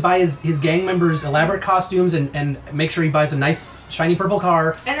times to buy his gang members elaborate costumes and make sure he buys a nice shiny purple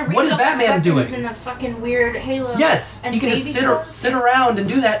car. And What is Batman doing? In a fucking weird halo. Yes, and he can just baby clothes. sit around and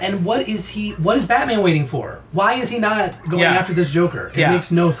do that. And what is Batman waiting for? Why is he not going Yeah. after this Joker? It Yeah. makes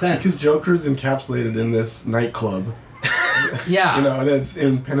no sense. Because Joker's encapsulated in this nightclub. Yeah, You know, that's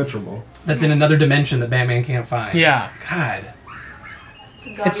impenetrable. that's in another dimension that Batman can't find. yeah, God. It's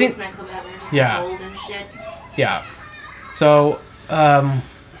the godliest It's in- nightclub ever. Just Yeah. gold and shit. yeah. So,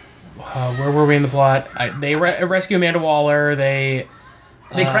 where were we in the plot? They rescue Amanda Waller. They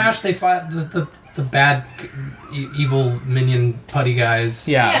Crash. They fight the bad, evil minion putty guys.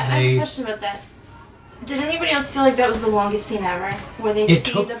 Yeah. I have a they. question about that. Did anybody else feel like that was the longest scene ever? Where they It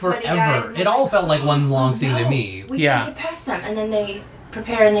see took the putty guys forever. and It they're all like, felt like one long "Oh, scene to no, me. We Yeah. can't get past them, and then they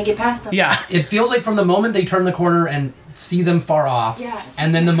prepare and they get past them. yeah, It feels like from the moment they turn the corner and see them far off, Yeah, it's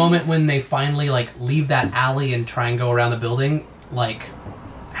and then the like- moment when they finally like leave that alley and try and go around the building, like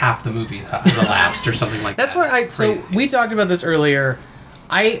half the movie's has elapsed or something like that's that. why It's so crazy. we talked about this earlier.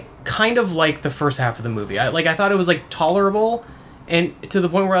 I kind of liked the first half of the movie. I thought it was like tolerable, and to the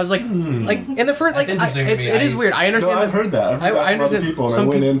point where I was like in the first, like, That's interesting to me. it is weird. I No, understand. I've heard that. I've heard I that from other understand people, and I some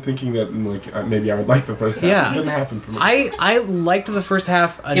went peop- in thinking that maybe I would like the first half. Yeah. It didn't happen for me. I liked the first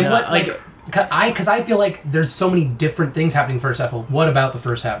half. It what because I feel like there's so many different things happening first half. Well, what about the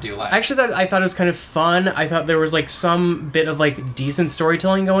first half do you like? Actually, I thought it was kind of fun. I thought there was like some bit of like decent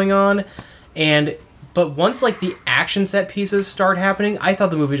storytelling going on, but once like the action set pieces start happening, I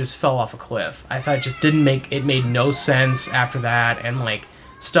thought the movie just fell off a cliff. I thought it just made no sense after that, and like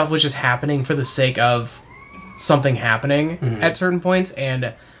stuff was just happening for the sake of something happening at certain points,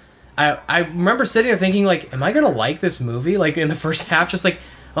 and I remember sitting there thinking like, am I gonna like this movie? Like in the first half, just like,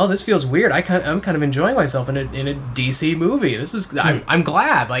 oh, this feels weird. I'm kind of enjoying myself in a DC movie. This is I'm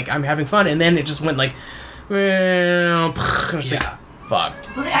glad. Like I'm having fun. And then it just went like, well, just like, fuck.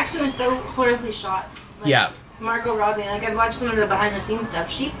 Well, the action was so horribly shot. Like, Yeah. Margot Robbie, like I've watched some of the behind the scenes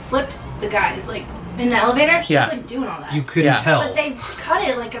stuff. She flips the guys like in the elevator. She's Yeah. like doing all that. you couldn't Yeah. tell. But they cut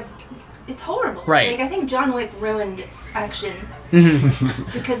it like it's horrible. Right. Like I think John Wick ruined action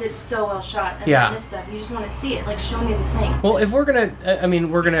because it's so well shot. And Yeah. then this stuff, you just want to see it. Like show me the thing. Well, if we're gonna,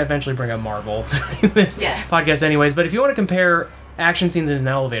 we're gonna eventually bring up Marvel during this Yeah. podcast, anyways. But if you want to compare action scenes in an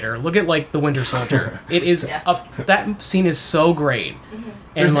elevator, look at like the Winter Soldier. It is Yeah. that scene is so great,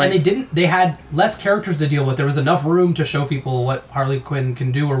 And they had less characters to deal with. There was enough room to show people what Harley Quinn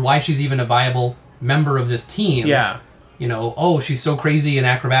can do or why she's even a viable member of this team. yeah, You know, oh, she's so crazy and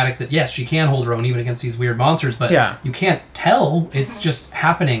acrobatic that yes, she can hold her own even against these weird monsters, but Yeah. you can't tell. It's just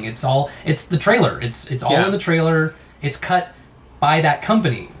happening. It's the trailer. It's all Yeah. in the trailer. It's cut by that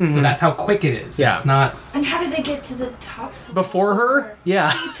company. So that's how quick it is. Yeah. It's not And how did they get to the top floor? Before her? Yeah.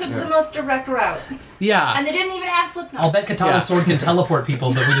 She took the most direct route. yeah, And they didn't even have Slipknot. I'll bet Katana's Yeah. sword can teleport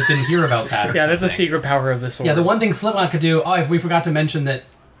people, but we just didn't hear about that. Or yeah. That's a something. secret power of this sword. Yeah, the one thing Slipknot could do. Oh, if we forgot to mention that.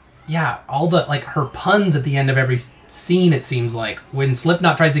 Yeah, all the like her puns at the end of every scene. It seems like when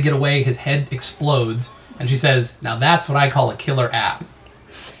Slipknot tries to get away, his head explodes, and she says, "Now that's what I call a killer app."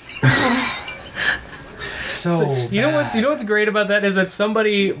 So You know what's great about that is that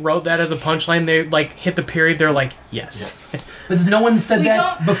somebody wrote that as a punchline. They like hit the period. They're like, yes. Because no one said We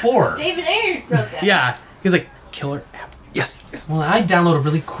that don't- before. David Ayer wrote that. Yeah. He's like, killer app. Yes. Well, I download a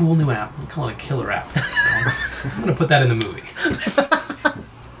really cool new app. We call it a killer app. I'm gonna put that in the movie.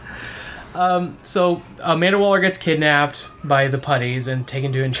 So Amanda Waller gets kidnapped by the putties and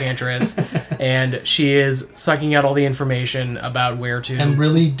taken to Enchantress, and she is sucking out all the information about where to. And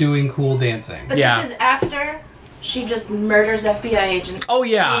really doing cool dancing. But Yeah. this is after she just murders FBI agents. Oh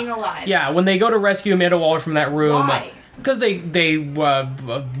yeah, Being alive. yeah. When they go to rescue Amanda Waller from that room, Why? because they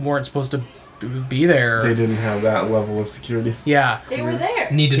weren't supposed to be there. They didn't have that level of security. Yeah, They were there.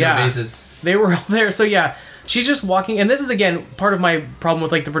 Need to know Yeah. bases. they were all there. So yeah, she's just walking, and this is again part of my problem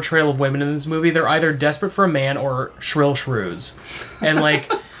with like the portrayal of women in this movie. They're either desperate for a man or shrill shrews, and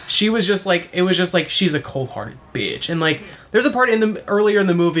like. She was just like, it was just like, she's a cold-hearted bitch. And like, there's a part earlier in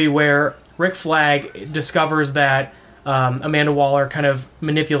the movie where Rick Flag discovers that Amanda Waller kind of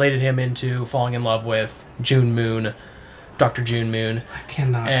manipulated him into falling in love with June Moon, Dr. June Moon. I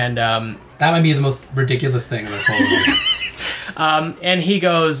cannot. And that might be the most ridiculous thing in this whole movie. and he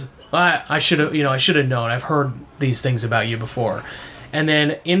goes, I should have, I should have known. I've heard these things about you before. And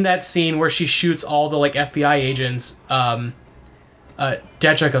then in that scene where she shoots all the like FBI agents,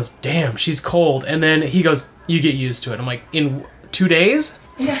 Deadshot goes, "Damn, she's cold." And then he goes, "You get used to it." I'm like, in 2 days?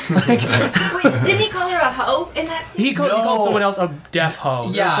 Yeah. Wait, didn't he call her a hoe in that scene? He called someone else a deaf hoe.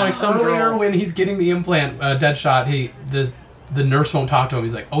 Yeah, There's, like some earlier girl. when he's getting the implant, Deadshot, the nurse won't talk to him.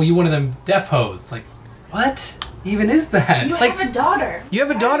 He's like, "Oh, you one of them deaf hoes?" It's like, what even is that? You It's like, have a daughter. You have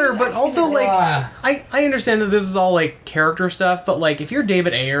a daughter, but also like I understand that this is all like character stuff, but like if you're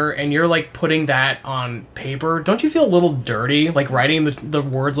David Ayer and you're like putting that on paper, don't you feel a little dirty like writing the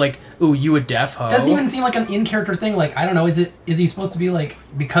words like, "Ooh, you a deaf hoe"? doesn't even seem like an in-character thing. Like, I don't know, is he supposed to be like,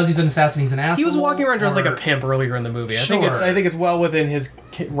 because he's an assassin, he's an asshole? He was walking around dressed like a or- pimp earlier in the movie. Sure. I think it's well within his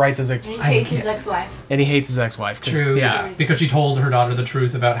rights as a And he hates his ex-wife. and he hates his ex-wife. 'Cause- True. Yeah. Because she told her daughter the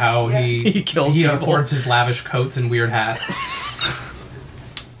truth about how Yeah. He kills he people. affords his lavish coats and weird hats.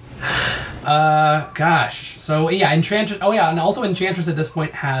 Gosh. So yeah, Enchantress. Oh yeah, and also Enchantress at this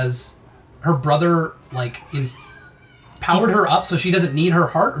point has her brother like powered her up, so she doesn't need her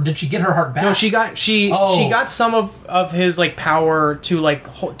heart, or did she get her heart back? No, she got some of his like power to like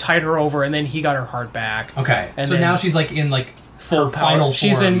tide her over, and then he got her heart back. Okay. And so then now she's like in like full her power. final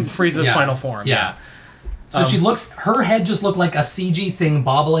She's form. in Frieza's Yeah. final form. Yeah. So she looks, her head just looked like a CG thing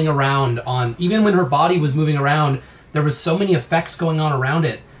bobbling around on, even when her body was moving around, there was so many effects going on around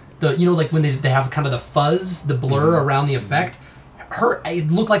it. Like when they have kind of the fuzz, the blur around the effect. It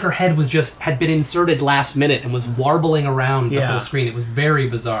looked like her head had been inserted last minute and was warbling around the Yeah. whole screen. It was very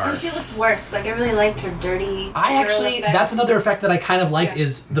bizarre. And she looked worse. Like, I really liked her dirty. That's another effect that I kind of liked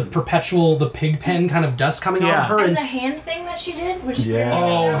is the perpetual, the pig pen kind of dust coming Yeah. off her. And the hand thing that she did, which Yeah. really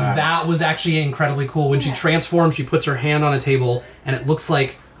Oh, made her that was actually incredibly cool. When she transforms, she puts her hand on a table, and it looks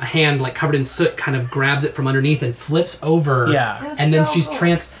like a hand, like covered in soot, kind of grabs it from underneath and flips over. Yeah. That was And then so she's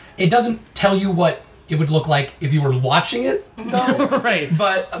cool. It doesn't tell you what it would look like if you were watching it, though. Right.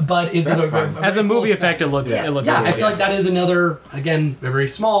 But it That's was fine. As a very movie cool effect, it looked. Yeah. It looked. Yeah, really I feel good. like that is another, again, a very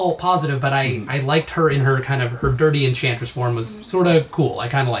small positive, but I liked her in her kind of, her dirty Enchantress form was sort of cool. I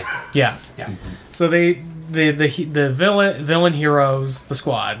kind of liked it. Yeah. Yeah. So the villain heroes, the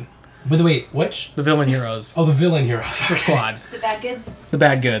squad, By the way, which? the villain heroes, Oh, the villain heroes. the squad, The bad goods. the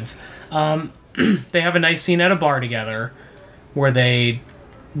bad goods. They have a nice scene at a bar together, where they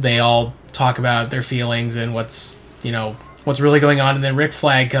all talk about their feelings and what's really going on, and then Rick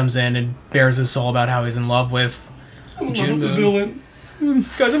Flag comes in and bears his soul about how he's in love with June Moon. villain.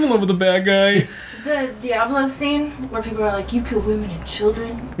 Guys, I'm in love with the bad guy. The Diablo scene where people are like, "You kill women and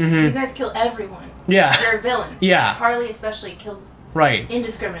children. You guys kill everyone. Yeah. You're villains." Yeah. Harley especially kills Right.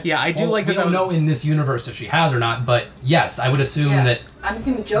 indiscriminately. Yeah, I do Well, like that. we don't that was, know in this universe if she has or not, but yes, I would assume Yeah. that. I'm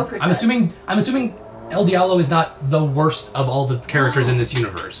assuming Joker. I'm does. assuming El Diablo is not the worst of all the characters in this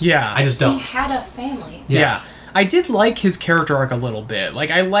universe. Yeah. I just he don't. had a family. Yeah. I did like his character arc a little bit.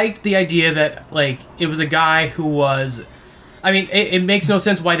 Like, I liked the idea that, like, it was a guy who was... I mean, it makes no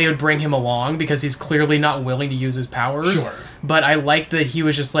sense why they would bring him along, because he's clearly not willing to use his powers. Sure. But I liked that he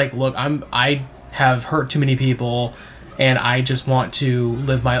was just like, look, I have hurt too many people, and I just want to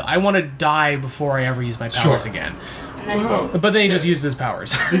live my... I want to die before I ever use my powers Sure. again. And then he did. But then he just used his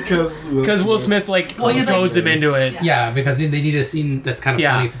powers. Because Because Will Smith, like, Well, he's like- goads him into it. Yeah, because they need a scene that's kind of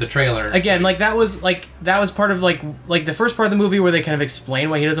Yeah. funny for the trailer. Again, that was part of like the first part of the movie where they kind of explain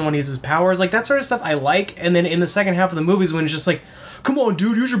why he doesn't want to use his powers, like that sort of stuff I like. And then in the second half of the movies when it's just like, come on,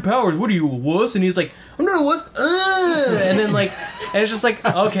 dude, use your powers. What are you, a wuss? And he's like, I'm not a wuss. And then and it's just like,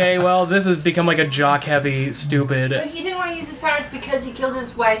 okay, well, this has become like a jock heavy, But stupid. he didn't want to use his powers because he killed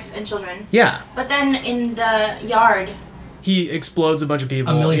his wife and children. Yeah, But then in the yard, he explodes a bunch of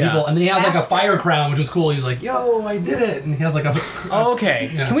people. a million yeah. people, and then he has like a After. fire crown, which was cool. He's like, "Yo, I did it!" And he has like a. Oh,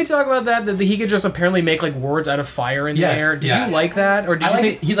 okay. Yeah. Can we talk about that? That he could just apparently make like words out of fire in Yes, the air. Did yeah. you like that, or did I you like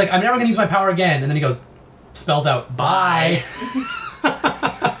think? it. He's like, "I'm never gonna use my power again," and then he goes, spells out, "Bye." Did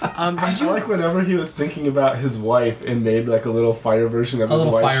I you? like whenever he was thinking about his wife and made like a little fire version of A his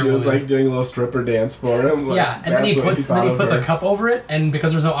little wife. fire She was woman. like doing a little stripper dance for him. Like, Yeah, and then he that's what puts thought of a her. cup over it, and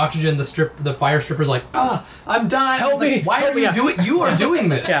because there's no oxygen, the fire stripper's like, I'm dying. Help It's like, me, why help are me you out." doing? You are doing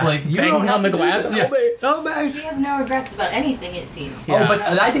this. Yeah, Like you banging don't have on the to do glass. this. Help Yeah. me, help me. he has no regrets about anything, it seems. Yeah. Oh, but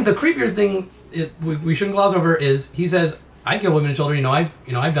I think the creepier thing we shouldn't gloss over is he says, "I kill women and children. I've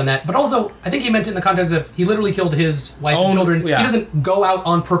done that." But also, I think he meant it in the context of he literally killed his wife and children. yeah. He doesn't go out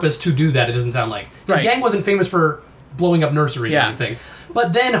on purpose to do that. It doesn't sound like his Right. gang wasn't famous for blowing up nurseries or Yeah. anything.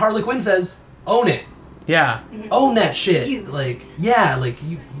 But then Harley Quinn says, "Own it, Yeah. own that shit." Used. Like, yeah, like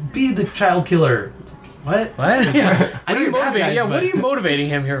you be the child killer. What? What? Yeah. I What know are you you're bad motivating? guys, Yeah. but- What are you motivating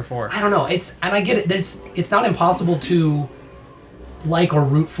him here for? I don't know. And I get it. It's not impossible to like or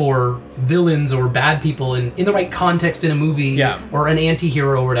root for villains or bad people in the right context in a movie or an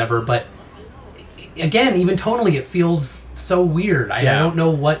anti-hero or whatever, but again, even tonally it feels so weird. I don't know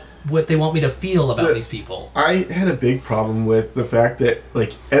what they want me to feel about these people. I had a big problem with the fact that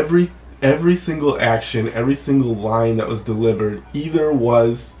like every single action, every single line that was delivered either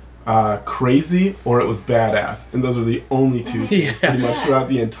was crazy or it was badass, and those were the only two things pretty much throughout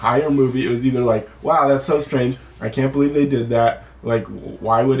the entire movie. It was either like, wow, that's so strange, I can't believe they did that, like,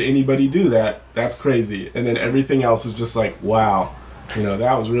 why would anybody do that, that's crazy, and then everything else was just like, wow, you know,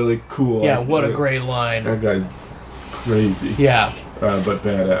 that was really cool. Yeah, what a great line. That guy's crazy. Yeah. But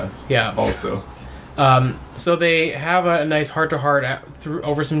badass. Yeah. Also. So they have a nice heart-to-heart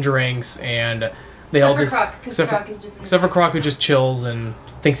over some drinks, and they all just... Except for Croc, who just chills and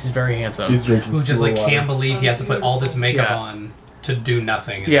thinks he's very handsome. He's drinking who just like water. can't believe he has to put all this makeup on to do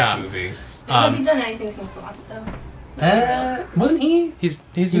nothing in this movie. Has he done anything since Lost, though? Wasn't he? He's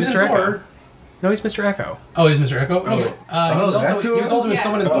He was Mr. in Echo. Thor. No, he's Mr. Echo. Oh, he's Mr. Echo? No. that's who He was also in Yeah.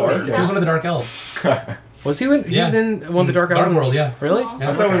 someone in Oh, Thor. okay. He was one of the Dark Elves. Was he? He was in one of the Dark Elves. Dark World, yeah. Really? Oh.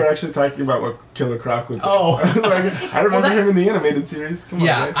 I thought we were actually talking about what Killer Croc was. Oh. Like, I remember him in the animated series. Come on,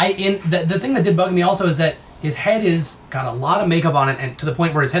 Yeah, guys. the thing that did bug me also is that his head is got a lot of makeup on it, and to the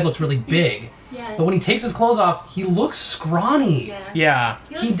point where his head looks really big. Yes. But when he takes his clothes off, he looks scrawny. Yeah. Yeah.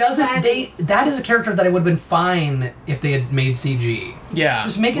 He looks doesn't. flabby. That is a character that I would have been fine if they had made CG. Yeah.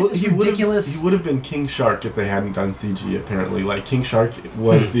 Just make it Well, this he ridiculous. would have been King Shark if they hadn't done CG, apparently. Like, King Shark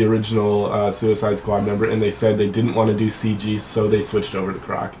was the original Suicide Squad member, and they said they didn't want to do CG, so they switched over to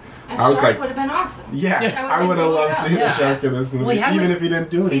Croc. A I was shark like, would have been awesome. yeah, Yeah. I would have loved seeing Yeah. the shark in this movie. Well, he had, Even like- if he didn't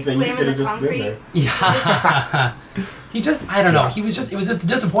do anything, he swam could in have the just been concrete. there. Yeah. He just, I don't know. He was just, it was just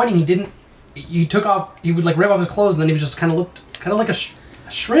disappointing. He didn't, he took off, he would like rip off his clothes, and then he was just kind of looked, kind of like a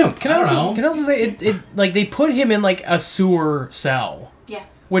shrimp. Can I also say it like they put him in like a sewer cell, Yeah.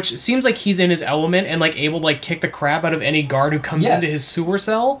 which seems like he's in his element and like able to like kick the crap out of any guard who comes Yes. into his sewer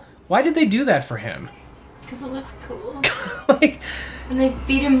cell. Why did they do that for him? Because it looked cool. Like, And they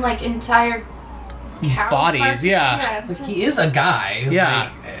feed him like entire cow Bodies, parts. yeah. It's Like, just- he is a guy. Yeah.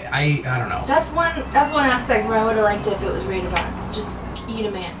 Like, I don't know. That's one aspect where I would have liked it if it was rated R. Just eat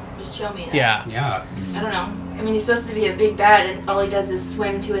a man. Just show me that. yeah, Yeah. I don't know. I mean, he's supposed to be a big bad, and all he does is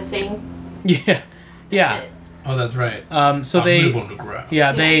swim to a thing. yeah, yeah. That's it. Oh, that's right. So they, Live on the ground.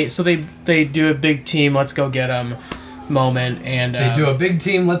 yeah, Yeah. they do a big team. Let's go get him moment, and They do a big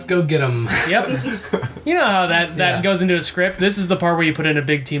team. Let's go get them. Yep. You know how that Yeah. goes into a script. This is the part where you put in a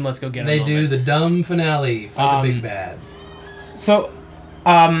big team. Let's go get him. They do moment. the dumb finale for the big bad. So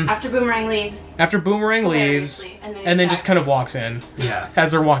After Boomerang leaves. after Boomerang leaves, Hilariously, and then he's and then back. just kind of walks in Yeah.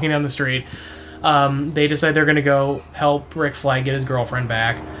 as they're walking down the street. They decide they're going to go help Rick Flag get his girlfriend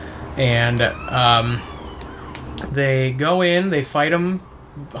back, and they go in. They fight him.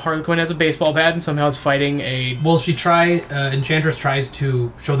 Harley Quinn has a baseball bat and somehow is fighting a Well, Enchantress tries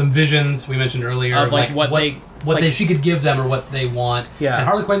to show them visions we mentioned earlier Of, like, what she could give them or what they want. Yeah. And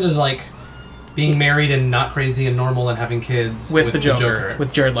Harley Quinn is like being married and not crazy and normal and having kids with the Joker,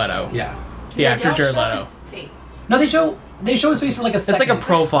 with Jared Leto. yeah. The actor Don't Jared show Leto. his face. No, they show his face for like a It's second. like a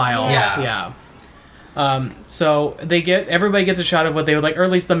profile. Yeah. Yeah. So everybody gets a shot of what they would like, or at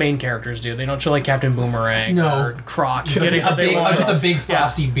least the main characters do. They don't show like Captain Boomerang No. or Croc getting A what they big, want. just a big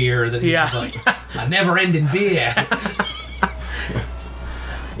frosty beer that he's Yeah. just like a never-ending beer.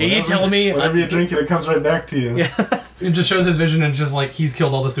 Are you telling me? Whenever you drink it, it comes right back to you. Yeah. It just shows his vision and just like he's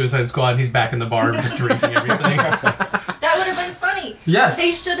killed all the Suicide Squad and he's back in the bar just drinking everything. That would have been funny. Yes.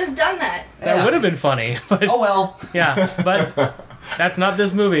 They should have done that. That Yeah. would have been funny, but Oh well. yeah, but that's not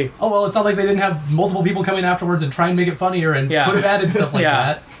this movie. Oh well, it's not like they didn't have multiple people come in afterwards and try and make it funnier and Yeah. could have added stuff like Yeah.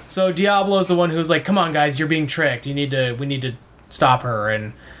 that. So Diablo's the one who's like, "Come on, guys, you're being tricked. We need to stop her."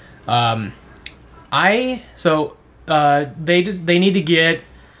 And they need to get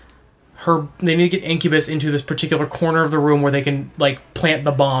her. They need to get Incubus into this particular corner of the room where they can like plant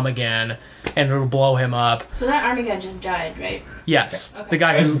the bomb again, and it'll blow him up. So that army guy just died, right? Yes, Okay. the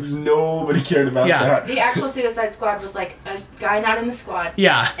guy And who's nobody cared about Yeah. that. The actual Suicide Squad was like a guy not in the squad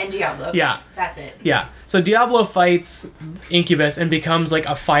yeah. and Diablo. Yeah. That's it. Yeah, so Diablo fights Incubus and becomes like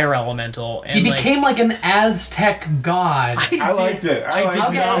a fire elemental. And He became like an Aztec god. I liked it. I did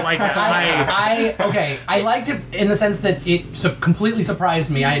liked not it. like that. I liked it in the sense that it completely surprised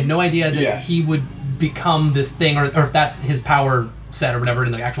me. I had no idea that Yeah. he would become this thing, or if that's his power set or whatever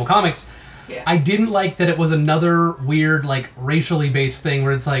in the actual comics. Yeah. I didn't like that it was another weird, like, racially based thing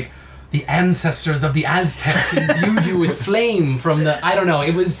where it's like, the ancestors of the Aztecs imbued you with flame from the... I don't know.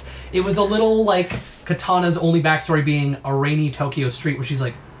 It was a little like Katana's only backstory being a rainy Tokyo street where she's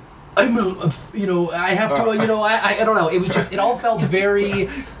like, I have to, I don't know. It was just, it all felt very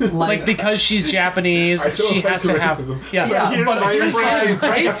Like because she's Japanese, I don't she like has to have. criticism. Yeah. Yeah, Here's but my here's my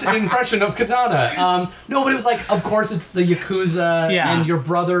impression. great impression of Katana. No, but it was like, of course, it's the Yakuza, Yeah. and your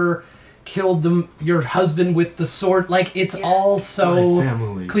brother killed your husband with the sword. Like, it's all so My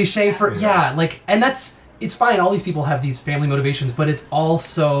family. cliche for, like, and it's fine. All these people have these family motivations, but it's all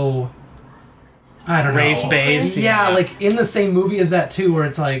so, I don't know. Race-based. Yeah, like, in the same movie as that, too, where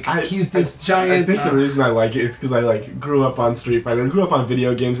it's like, he's this giant... I think the reason I like it is because I like grew up on Street Fighter, grew up on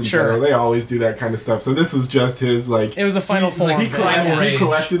video games in Sure. general. They always do that kind of stuff. So this was just his like. It was a final form. He, Primal he Rage.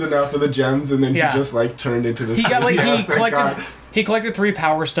 collected enough of the gems, and then Yeah. he just like turned into this. He got like Yes, thank God. he collected 3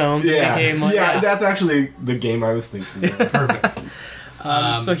 power stones Yeah, and became like that's actually the game I was thinking of. Perfect.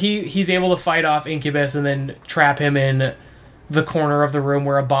 So he's able to fight off Incubus and then trap him in the corner of the room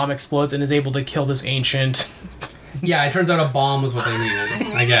where a bomb explodes and is able to kill this ancient. Yeah, it turns out a bomb was what they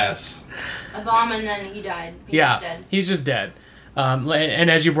needed, I guess. A bomb and then he died. He was dead. He's just dead. And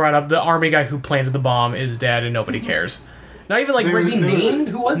as you brought up, the army guy who planted the bomb is dead and nobody cares. Not even like Was he named?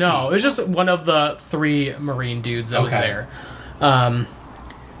 Who was he? No, it was just one of the 3 Marine dudes that was Okay. there.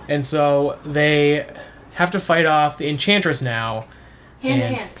 And so they have to fight off the Enchantress now. Hand to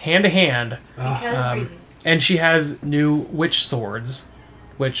and hand. Hand to hand. Because reasons. And she has new witch swords,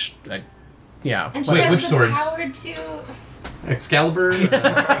 which, yeah. And she Wait, has which the swords? power to... Excalibur?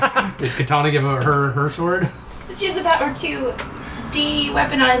 Did Katana give her sword? She has the power to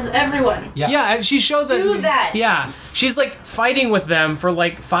de-weaponize everyone. Yeah, and she shows Do that. Yeah, she's like fighting with them for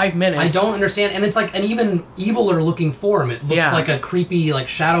like 5 minutes. I don't understand, and it's like an even eviler looking form. It looks Yeah. like a creepy, like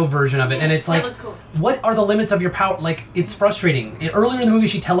shadow version of it, and it's That like, looked cool. what are the limits of your power? Like, it's frustrating. Earlier in the movie,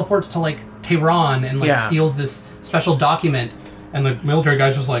 she teleports to like Tehran and like Yeah. steals this special document, and the military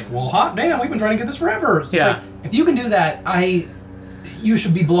guy's just like, "Well, hot damn, we've been trying to get this forever." It's Yeah. like, if you can do that, you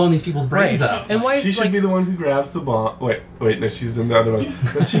should be blowing these people's brains Right. up. And why She is should like be the one who grabs the bomb. Wait, no, she's in the other one.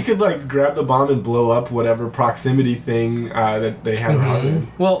 But she could like grab the bomb and blow up whatever proximity thing that they have out in.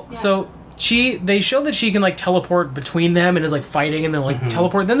 well, so they show that she can like teleport between them and is like fighting and then like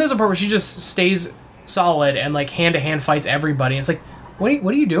teleport. Then there's a part where she just stays solid and like hand to hand fights everybody. It's like,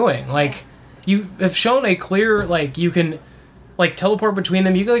 what are you doing? Like, you have shown a clear like you can like teleport between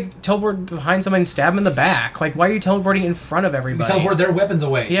them. You can like teleport behind someone and stab them in the back. Like, why are you teleporting in front of You everybody? teleport their weapons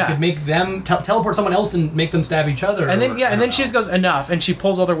away. Yeah. You could make them teleport someone else and make them stab each other. And then or- I and don't then she know. just goes enough, and she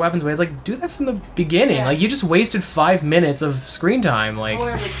pulls all their weapons away. It's like, do that from the beginning. Yeah. Like, you just wasted 5 minutes of screen time. Like,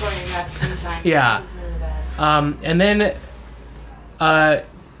 Horribly choreographed sometimes. Yeah. It was really bad. and then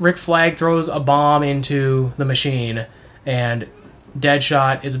Rick Flag throws a bomb into the machine, and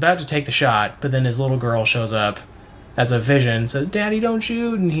Deadshot is about to take the shot, but then his little girl shows up as a vision, says, "Daddy, don't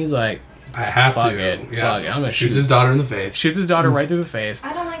shoot," and he's like, I have fuck to. it. Yeah. Fuck it. I'm gonna Shoots shoot. his daughter in the face. shoots his daughter right through the face.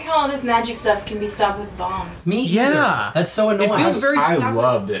 I don't like how all this magic stuff can be stopped with bombs. Me either. Yeah. That's so annoying. It feels very. I Stop it.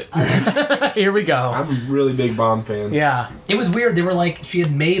 loved it. Here we go. I'm a really big bomb fan. Yeah. It was weird. They were like, she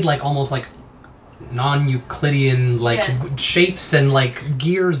had made like almost like non-Euclidean like Yeah. shapes and like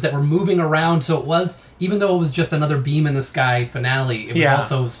gears that were moving around. So it was, even though it was just another beam in the sky finale, it was Yeah.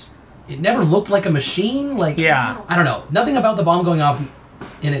 also, it never looked like a machine. Like, Yeah. I don't know. Nothing about the bomb going off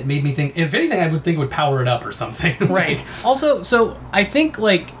in it made me think, if anything, I would think it would power it up or something. Right. Also, so I think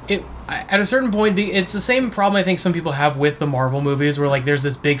like it at a certain point, it's the same problem I think some people have with the Marvel movies, where like there's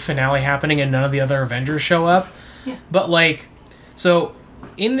this big finale happening and none of the other Avengers show up. Yeah. But like, so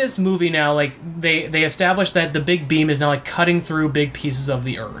in this movie now, like they established that the big beam is now like cutting through big pieces of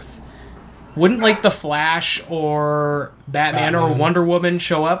the Earth. Wouldn't like the Flash or Batman or Batman. Wonder Woman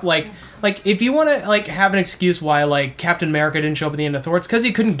show up? Like if you want to like have an excuse why like Captain America didn't show up at the end of Thor, it's because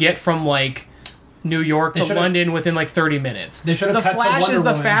he couldn't get from like New York to should've- London within like 30 minutes. They should've The cut to Flash Wonder is the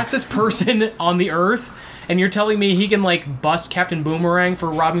Woman. fastest person on the Earth, and you're telling me he can like bust Captain Boomerang for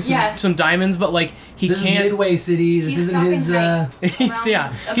robbing Yeah. some diamonds, but like he This can't. is Midway City. This He's isn't stopping his.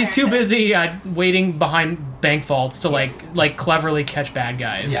 heists He's too around busy waiting behind bank vaults to like cleverly catch bad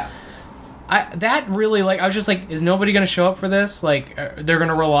guys. Yeah. That really like I was just like, is nobody gonna show up for this? Like they're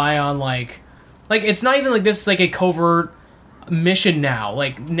gonna rely on like it's not even like this is like a covert mission now.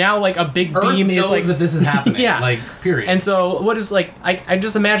 Like now like a big Earth beam knows is like that this is happening. Yeah. Like, period. and so what is like I'm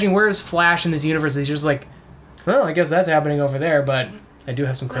just imagining where is Flash in this universe? He's just like, well, I guess that's happening over there, but I do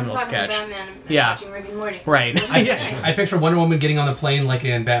have some I'm criminal talking sketch. about Batman and Yeah. watching Rick and Morty. Right. Yeah. I picture Wonder Woman getting on the plane like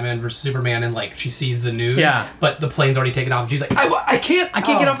in Batman vs Superman, and like she sees the news, Yeah. but the plane's already taken off. And she's like, I can't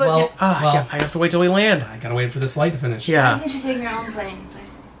get off the. well, I have to wait till we land. I gotta wait for this flight to finish. Why Yeah. isn't she taking her own plane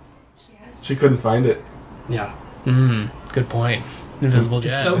places? She has. She couldn't find it. Yeah. Good point. Invisible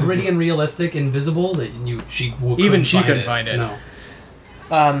jet. It's so gritty and realistic, invisible that she Even she couldn't find it. No.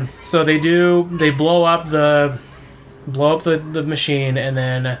 So they blow up the machine, and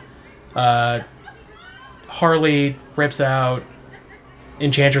then Harley rips out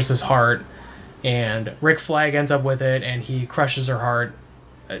Enchantress's heart, and Rick Flag ends up with it, and he crushes her heart.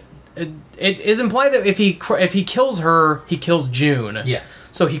 It is implied that if he kills her, he kills June. Yes.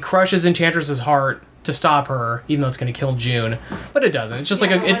 So he crushes Enchantress's heart to stop her, even though it's going to kill June, but it doesn't. It's just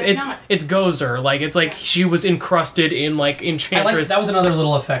it's Gozer. Like, it's like she was encrusted in like Enchantress. That was another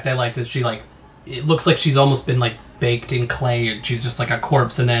little effect I liked. Is she it looks like she's almost been like baked in clay, and she's just like a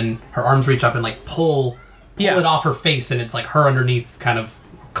corpse, and then her arms reach up and like pull it off her face, and it's like her underneath, kind of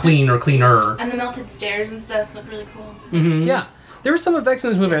clean or cleaner. And the melted stairs and stuff look really cool. Mm-hmm. Yeah, there were some effects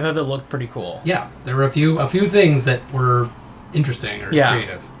in this movie I thought that looked pretty cool. Yeah, there were a few things that were interesting or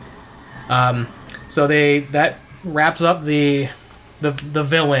creative. So that wraps up the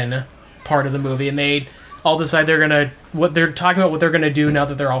villain part of the movie, and they all decide what they're gonna do now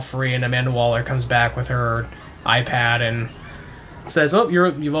that they're all free. And Amanda Waller comes back with her iPad and says, "Oh,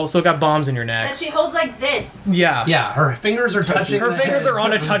 you've also got bombs in your neck." And she holds like this. Yeah, Yeah, her fingers are touching. her fingers are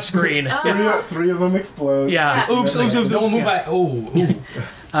on a touch screen. Three of them explode. Yeah. Oops. Don't move by. Ooh.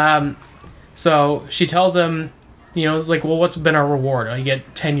 So she tells him, it's like, well, what's been our reward? You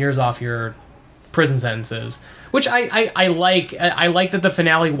get 10 years off your prison sentences, which I like. I like that the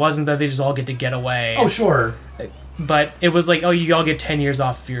finale wasn't that they just all get away. Oh, sure. But it was like, oh, you all get 10 years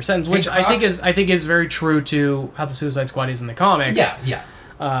off of your sentence, which I think is very true to how the Suicide Squad is in the comics. Yeah.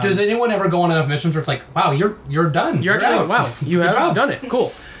 Does anyone ever go on enough missions where it's like, wow, you're done. You're actually out. wow, you have done it.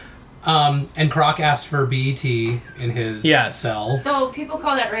 Cool. And Croc asked for BET in his cell. So people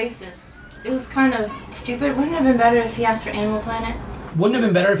call that racist. It was kind of stupid. Wouldn't it have been better if he asked for Animal Planet? Wouldn't it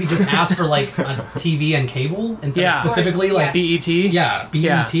have been better if he just asked for like a TV and cable instead of specifically like BET? Yeah,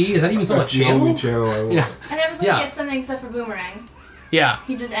 BET. Is that even still That's a the channel? only channel I want. Yeah. And everybody Yeah. gets something except for Boomerang. Yeah.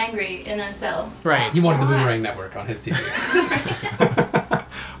 He's just angry in a cell. Right. He wanted the Boomerang Network on his TV.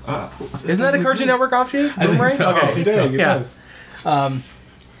 Isn't that a Cartoon Network offshoot? I think Boomerang? so. Okay. I think so. Dang, it does.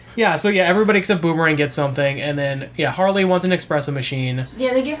 So everybody except Boomerang gets something, and then Harley wants an espresso machine.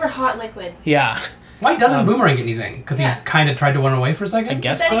 Yeah, they give her hot liquid. Yeah. Why doesn't Boomerang get anything? Because he kind of tried to run away for a second? I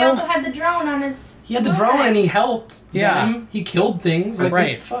guess But then he so. also had the drone on his. He had the drone and he helped. Yeah. them. He killed things. Like,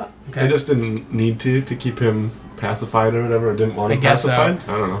 Right. Fuck. They Okay. just didn't need to keep him pacified or whatever, or didn't want I him guess so. pacified.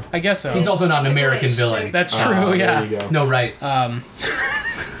 I don't know. I guess so. He's also not an American Stipulation. villain. That's true. There you go. No rights.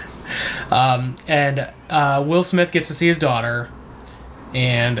 And Will Smith gets to see his daughter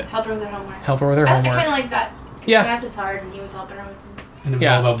and Help her with her homework. help her with her I kind homework. of like that. Yeah. Math is hard, and he was helping her with it. and it was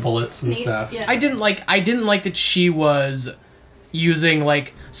yeah. all about bullets and Neat. stuff. Yeah. I didn't like that she was using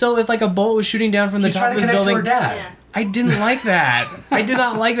so if like a bullet was shooting down from the She's top trying of to his connect to building. her dad. Yeah. I didn't like that. I did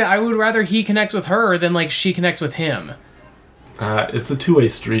not like that. I would rather he connects with her than like she connects with him. It's a two-way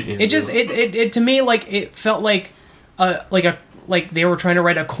street. It just it to me like it felt like they were trying to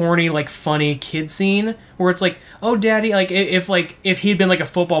write a corny like funny kid scene where it's like, oh daddy, like if he'd been like a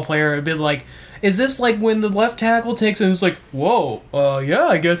football player, it'd be like, is this like when the left tackle takes and it's like, whoa, yeah,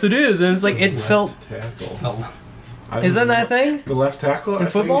 I guess it is, and it's like it felt. tackle. Oh. Is that thing? The left tackle In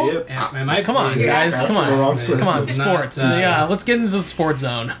football? Am I Come on, You're guys, asking come the wrong on, person. come on, This is not, sports. Yeah, let's get into the sports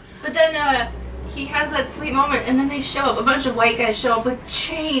zone. But then he has that sweet moment, and then they show up. A bunch of white guys show up with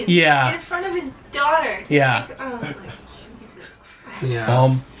chains. Yeah. In front of his daughter. Yeah. I was like, Jesus Christ. Yeah.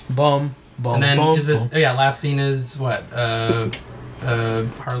 Bum. And then bum, is it? bum. Oh yeah. Last scene is what?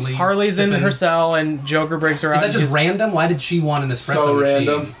 Harley. Harley's in sipping- her cell and Joker breaks her out. Is that and just gets- random? Why did she want an espresso So machine?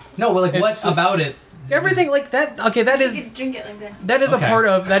 random. No, well, like It's what so- about it? Everything like that. Okay, that She is could drink it like this. that is Okay. a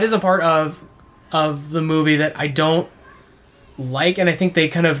part of the movie that I don't like, and I think they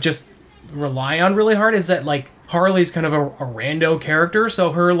kind of just rely on really hard. Is that like Harley's kind of a rando character,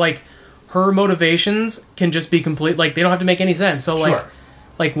 so her motivations can just be complete. Like they don't have to make any sense. So Sure.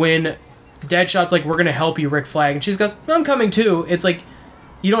 like when Deadshot's like, we're gonna help you, Rick Flag, and she goes, I'm coming too. It's like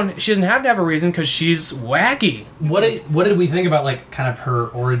she doesn't have to have a reason because she's wacky. What did we think about like kind of her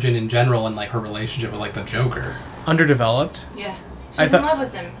origin in general and like her relationship with like the Joker? Underdeveloped. Yeah. I She's thought- in love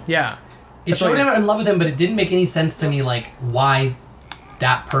with him. Yeah. It That's showed all him in love with him, but it didn't make any sense to me like why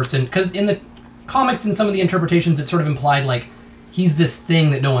that person. Because in the comics and some of the interpretations, it sort of implied like he's this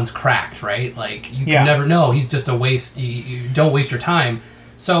thing that no one's cracked, right? Like you Yeah. can never know. He's just a waste. You don't waste your time.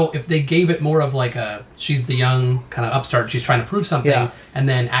 So if they gave it more of like she's the young kind of upstart, she's trying to prove something, Yeah. and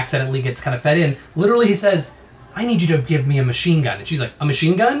then accidentally gets kind of fed in. Literally, he says, "I need you to give me a machine gun," and she's like, "A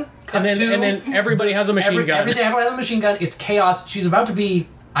machine gun?" Cut And to- then everybody has a machine gun. Everything everyone has a machine gun. It's chaos. She's about to be.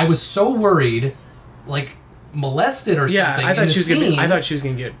 I was so worried, like molested or Yeah, something. I in thought the she was gonna. scene. I thought she was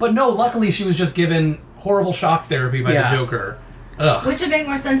gonna get. But no, luckily she was just given horrible shock therapy by Yeah. the Joker. ugh. Which would make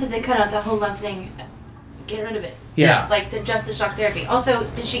more sense if they cut out that whole love thing. Get rid of it. Yeah. Like the Justice Shock therapy. Also,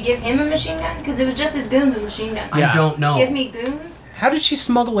 did she give him a machine gun? Because it was just his goons with machine guns. Yeah. I don't know. Give me goons? How did she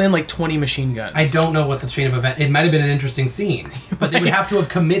smuggle in like 20 machine guns? I don't know what the chain of event. It might have been an interesting scene, but they would Right. have to have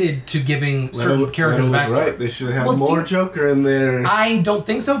committed to giving certain characters Leto was backstory. right. They should have had Well, more see- Joker in there. I don't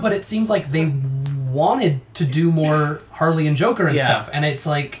think so, but it seems like they wanted to do more Harley and Joker and Yeah. stuff, and it's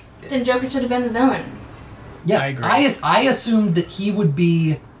like, Then Joker should have been the villain. yeah, I agree. I assumed that he would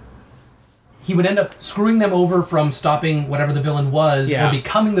end up screwing them over from stopping whatever the villain was, Yeah. or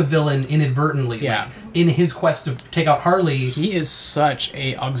becoming the villain inadvertently. Yeah. Like, in his quest to take out Harley. He is such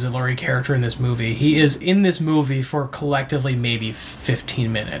a auxiliary character in this movie. He is in this movie for collectively maybe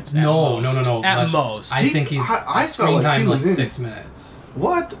 15 minutes. At No. At much- most. I think he's I felt screen like he time was like in- 6 minutes.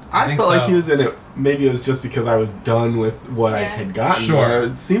 What? I I think felt like so. he was in it. Maybe it was just because I was done with what I Yeah. had gotten. Sure. But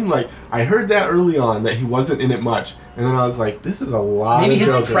it seemed like I heard that early on that he wasn't in it much, and then I was like, "This is a lot." Maybe of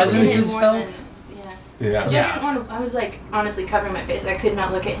his Joker. presence Needed is more felt. than- Yeah. Yeah. Yeah. I didn't want to. I was like honestly covering my face. I could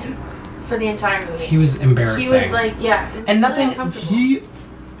not look at him for the entire movie. He was embarrassing. He was like, yeah. it was And really nothing- uncomfortable.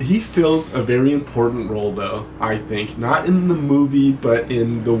 He fills a very important role, though. I think not in the movie, but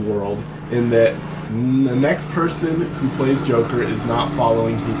in the world. In that the next person who plays Joker is not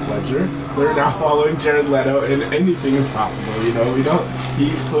following Heath Ledger. They're not following Jared Leto, and anything is possible. You know, we don't.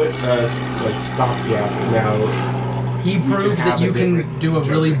 He put us like stopgap now. He proved have that a you can different do a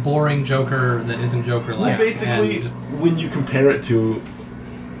really Joker. boring Joker that isn't Joker-like. Basically, and when you compare it to,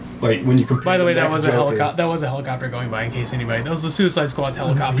 like, when you compare. By the way, that next was a Joker- helicopter. That was a helicopter going by. In case anybody, that was the Suicide Squad's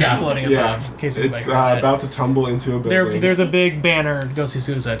helicopter Yeah. floating Yeah, above. In case anybody it's forgot. about to tumble into a building. There's a big banner. Go see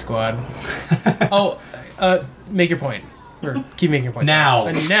Suicide Squad. Make your point, or keep making your point. Now.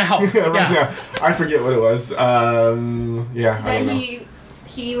 Now. Right Yeah. now, I forget what it was. Yeah, I That don't know.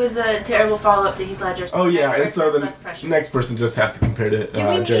 he was a terrible follow-up to Heath Ledger. Oh yeah, next and so person the has less pressure. next person just has to compare to Do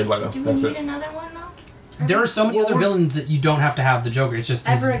we Jared need, Leto. do we That's need it. another one though? there are so many Well, other we're- villains that you don't have to have the Joker. It's just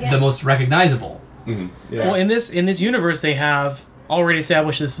he's Ever again. the most recognizable. Mhm, Yeah. Well, in this universe, they have already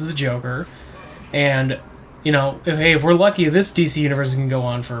established this is a Joker, and you know, if we're lucky, this DC universe can go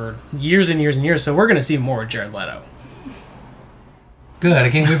on for years and years and years. So we're going to see more of Jared Leto. Good.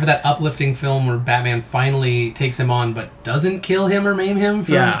 I can't wait for that uplifting film where Batman finally takes him on, but doesn't kill him or maim him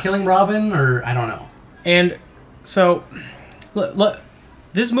for Yeah. killing Robin, or I don't know. And so,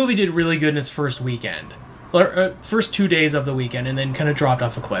 this movie did really good in its first weekend, first 2 days of the weekend, and then kind of dropped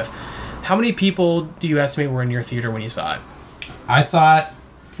off a cliff. How many people do you estimate were in your theater when you saw it? I saw it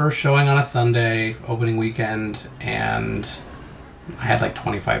first showing on a Sunday, opening weekend, and I had like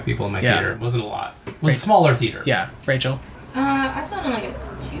 25 people in my Yeah. theater. It wasn't a lot. It was Right. a smaller theater. Yeah, Rachel. I saw it on like a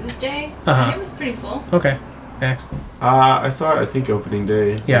Tuesday. Uh-huh. And it was pretty full. Okay, Max. I saw it, I think, opening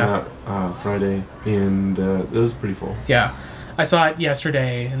day. Yeah. Friday, and it was pretty full. Yeah, I saw it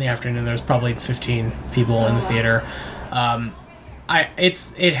yesterday in the afternoon. There was probably 15 people in the theater.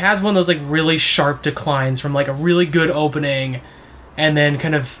 It has one of those like really sharp declines from like a really good opening, and then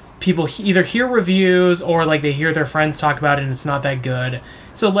kind of people either hear reviews or like they hear their friends talk about it and it's not that good,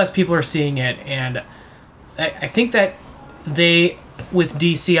 so less people are seeing it. And I think that with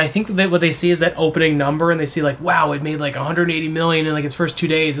DC, I think that what they see is that opening number and they see like, wow, it made like 180 million in like its first 2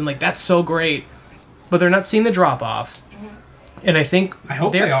 days, and like that's so great, but they're not seeing the drop off. And I think I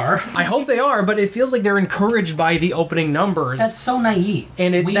hope they are. I hope they are, but it feels like they're encouraged by the opening numbers. That's so naive.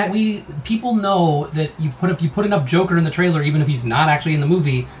 And people know that if you put enough Joker in the trailer, even if he's not actually in the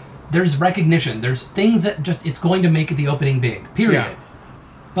movie, there's recognition. There's things that just it's going to make the opening big. Period. Yeah.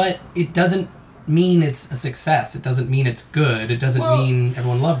 But it doesn't mean it's a success. It doesn't mean it's good. It doesn't Well, mean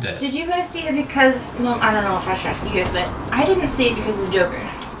everyone loved it. Did you guys see it because? Well, I don't know if I should ask you guys, but I didn't see it because of the Joker.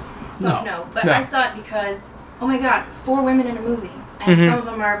 No. No, but No. I saw it because, oh my god, 4 women in a movie. And Mhm. some of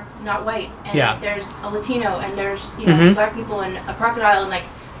them are not white. And Yeah. there's a Latino, and there's, you know, Mhm. black people, and a crocodile, and like,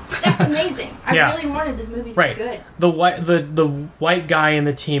 that's amazing. I Yeah. really wanted this movie to right. be good. The white guy in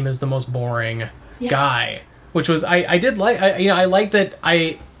the team is the most boring Yes. guy, which was I did like I liked that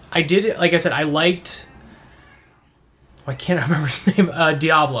I did, like I said, I liked. I can't remember his name.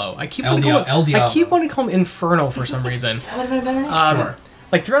 Diablo. I keep El wanting to call him, Diablo. I keep wanting to call him Inferno for some reason. That would have been a better name. Sure.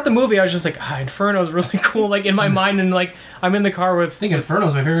 Like throughout the movie, I was just like, Inferno is really cool. Like in my mind, and like I'm in the car with I think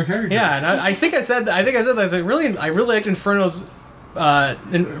Inferno's my favorite character. yeah, and I think I said that. I was like, I really liked Inferno's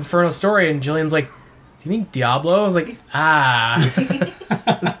story, and Jillian's like, do you mean Diablo? I was like, I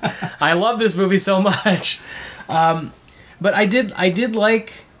love this movie so much. But I did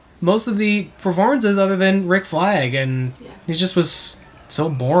like most of the performances other than Rick Flag, and Yeah. he just was so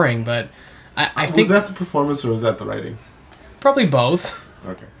boring. But I Was think that the performance or was that the writing? probably both.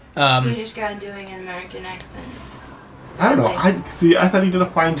 Okay. Swedish guy doing an American accent. I don't know. thing. I thought he did a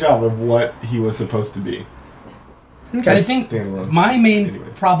fine job of what he was supposed to be. Okay. I think Standalone. my main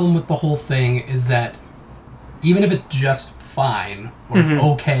Anyways. problem with the whole thing is that even if it's just fine or it's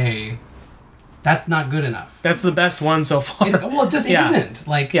okay, that's not good enough. That's the best one so far. Well, it just Yeah. isn't.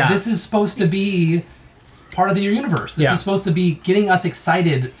 Like, Yeah. this is supposed to be part of the universe. This Yeah. is supposed to be getting us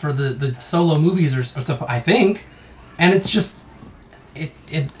excited for the solo movies or stuff, I think. And it's just,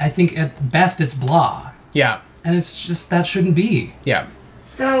 I think at best it's blah. Yeah. And it's just, that shouldn't be. Yeah.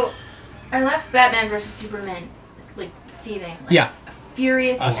 So, I left Batman vs Superman like seething. Like, Yeah.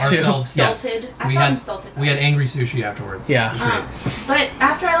 Furious. Us too. Insulted. Yes. I We felt had, insulted. we had angry sushi afterwards. Yeah. It was great. But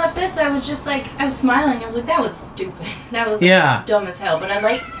after I left this, I was just like, I was smiling. I was like, that was stupid. That was like, Yeah. dumb as hell. But I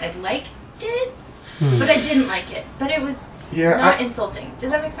liked it, but I didn't like it. But it was Yeah, not insulting.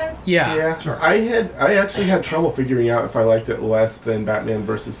 Does that make sense? Yeah. Yeah, Sure. I actually had trouble figuring out if I liked it less than Batman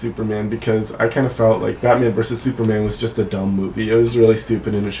vs Superman because I kind of felt like Batman vs Superman was just a dumb movie. It was really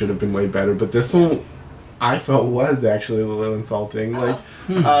stupid and it should have been way better. But this one, I felt was actually a little insulting. Like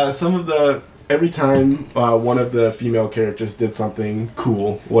some of the every time one of the female characters did something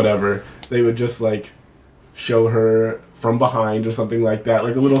cool, whatever, they would just like show her from behind or something like that,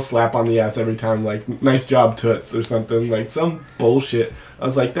 like a little slap on the ass every time, like nice job toots or something, like some bullshit. I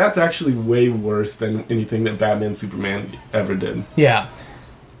was like, that's actually way worse than anything that Batman Superman ever did. Yeah.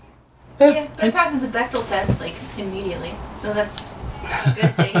 Yeah, but it passes the Bechdel test like immediately, so that's a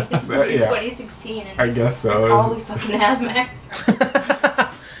good thing. It's Yeah. 2016, and I guess so. that's all we fucking have, Max.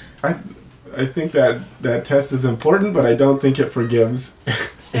 I think that test is important, but I don't think it forgives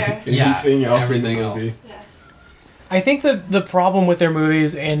Fair. anything else in the everything movie. else. Yeah. I think the problem with their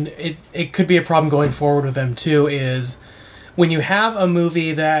movies, and it could be a problem going forward with them too, is when you have a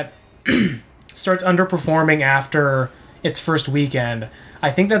movie that starts underperforming after its first weekend,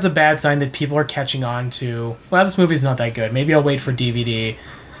 I think that's a bad sign that people are catching on to, well, this movie's not that good. Maybe I'll wait for DVD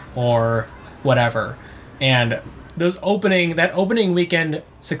or whatever. And that opening weekend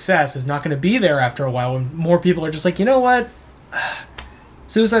success is not going to be there after a while when more people are just like, you know what?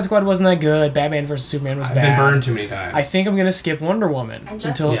 Suicide Squad wasn't that good. Batman vs. Superman was I've bad. been burned too many times. I think I'm going to skip Wonder Woman. And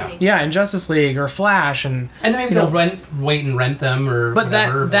Justice until League. Yeah, and Justice League or Flash. And And then maybe you they'll know, wait and rent them or but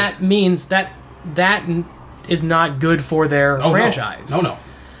whatever. that means that is not good for their Oh, franchise. No.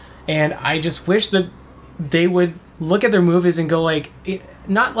 And I just wish that they would look at their movies and go like,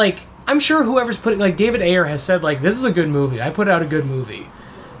 not like, I'm sure whoever's putting, like David Ayer has said like, this is a good movie. I put out a good movie.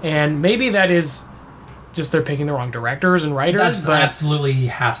 And maybe that is just they're picking the wrong directors and writers. That's but absolutely, he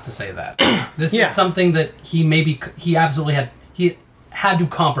has to say that. This Yeah. is something that he absolutely had to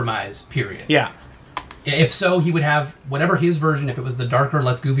compromise, period. yeah. If so, he would have whatever his version, if it was the darker,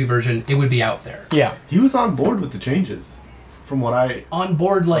 less goofy version, it would be out there. Yeah. He was on board with the changes, from what I. On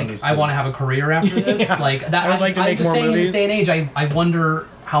board, like, Understood. I want to have a career after this. Yeah. Like, that, I would like to I'm make just more saying in movies. this day and age, I wonder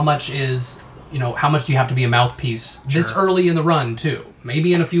how much is, how much do you have to be a mouthpiece this early in the run, too?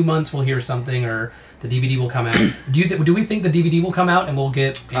 Maybe in a few months we'll hear something, or the DVD will come out. Do we think the DVD will come out and we'll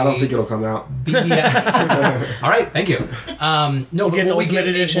get I don't think it'll come out. All right, thank you. No, but get an will we Ultimate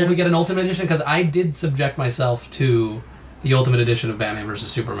Edition? Will we get an Ultimate Edition? Because I did subject myself to the Ultimate Edition of Batman vs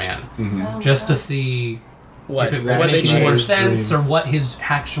Superman, Oh, just to God. see What? if it Zack what they made more changed? sense or what his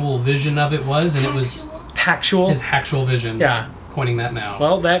actual vision of it was, and it was Actual. his actual vision. Yeah. Coining that now.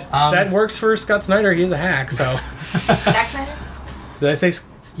 Well, that works for Scott Snyder. He's a hack, so. Zack Snyder? Did I say...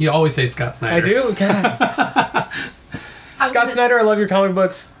 You always say Scott Snyder. I do? God. How Scott does it- Snyder, I love your comic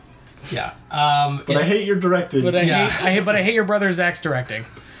books, Yeah. But I hate your directing. but I Yeah. hate your brother Zach's directing.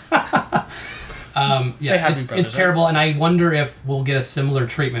 Yeah, They have it's to be brothers, terrible, and I wonder if we'll get a similar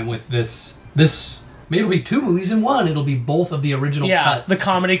treatment with this. Maybe it'll be 2 movies in one. It'll be both of the original Yeah, cuts. the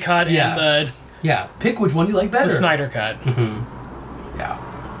comedy cut Yeah. and Yeah, pick which one you like better. the Snyder cut. Yeah.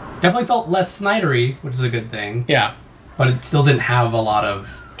 Definitely felt less Snydery, which is a good thing. Yeah. But it still didn't have a lot of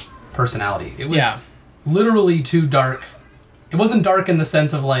personality. It was Yeah. literally too dark. It wasn't dark in the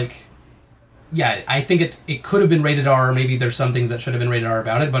sense of like, yeah, I think it could have been rated R. Maybe there's some things that should have been rated R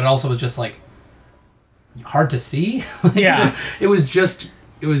about it, but it also was just like hard to see. Like, Yeah. It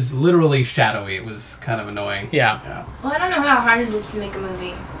was literally shadowy. It was kind of annoying. Yeah. Well, I don't know how hard it is to make a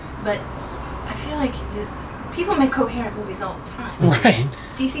movie, but I feel like people make coherent movies all the time. Right.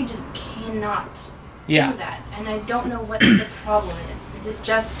 DC just cannot Yeah. do that, and I don't know what the problem is. Is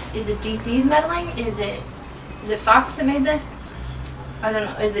it DC's meddling? Is it Fox that made this? I don't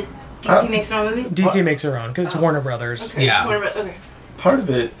know. Is it DC makes their own movies? DC makes their own, because it's Warner Brothers. Okay. Yeah. Okay. Part of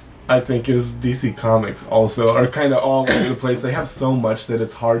it, I think, is DC Comics also are kind of all over the place. They have so much that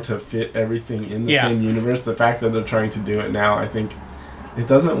it's hard to fit everything in the Yeah. same universe. The fact that they're trying to do it now, I think, It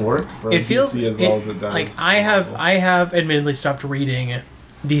doesn't work for it feels DC as well as it does. like I have admittedly stopped reading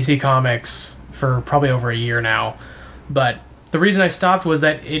DC comics for probably over a year now, but the reason I stopped was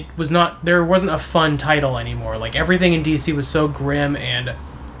that there wasn't a fun title anymore. Like everything in DC was so grim and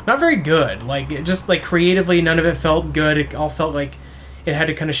not very good. Like it just like creatively, none of it felt good. It all felt like it had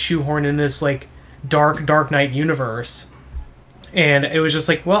to kind of shoehorn in this like Dark Knight universe, and it was just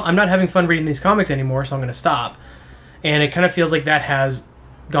like, well, I'm not having fun reading these comics anymore, so I'm going to stop. And it kind of feels like that has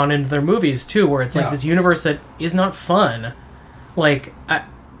gone into their movies too, where it's like this universe that is not fun. Like I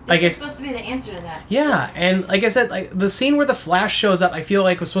guess it's supposed to be the answer to that. Yeah, and like I said, like the scene where the Flash shows up, I feel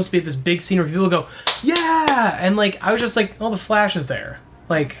like was supposed to be this big scene where people go, yeah, and like I was just like, oh, the Flash is there.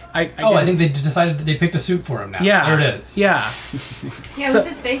 Like I think they decided that they picked a suit for him now. Yeah, there it is. Yeah. Yeah, was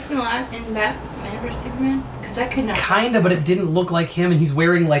his face in Batman vs Superman? Because I could not. Kinda, but it didn't look like him, and he's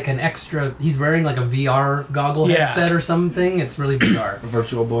wearing like he's wearing like a VR goggle headset or something. It's really bizarre.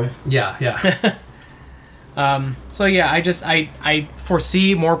 Virtual Boy. Yeah. So yeah, I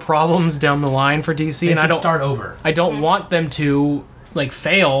foresee more problems down the line for DC, They and I should don't start over. I don't want them to like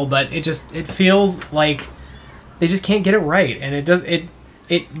fail, but it feels like they just can't get it right, and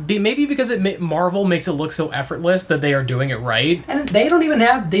maybe because Marvel makes it look so effortless that they are doing it right. And they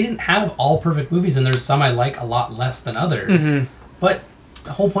didn't have all perfect movies, and there's some I like a lot less than others. Mm-hmm. But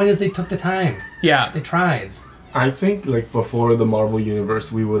the whole point is they took the time. Yeah. They tried. I think like before the Marvel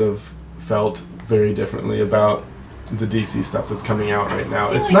universe, we would have felt very differently about the DC stuff that's coming out right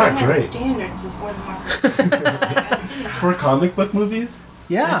now. It's like not great. Standards before the Marvel. For comic book movies?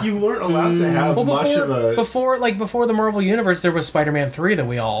 Yeah. Like you weren't allowed to have much of a... Before the Marvel Universe, there was Spider-Man 3 that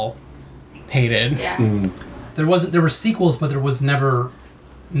we all hated. Yeah. There were sequels, but there was never...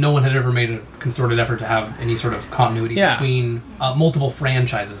 No one had ever made a concerted effort to have any sort of continuity between multiple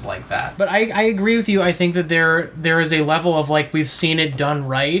franchises like that. But I agree with you. I think that there is a level of, like, we've seen it done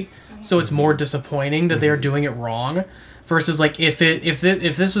right, so it's more disappointing that they're doing it wrong. Versus, like, if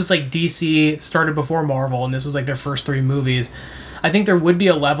this was, like, DC started before Marvel and this was, like, their first 3 movies... I think there would be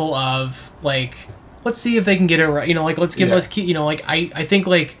a level of, like, let's see if they can get it right. You know, like, let's keep, you know, like, I think,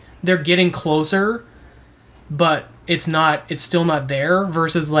 like, they're getting closer, but it's still not there,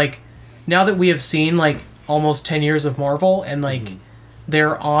 versus, like, now that we have seen, like, almost 10 years of Marvel, and, like,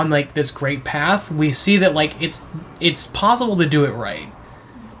 they're on, like, this great path, we see that, like, it's possible to do it right,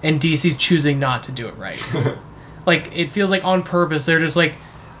 and DC's choosing not to do it right. Like, it feels like on purpose, they're just like,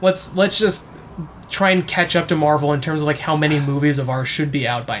 let's just try and catch up to Marvel in terms of like how many movies of ours should be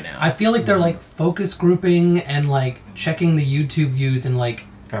out by now. I feel like they're like focus grouping and like checking the YouTube views and like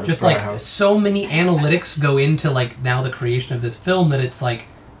just like so many analytics go into like now the creation of this film that it's like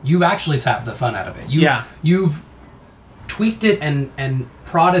you've actually sapped the fun out of it. You've tweaked it and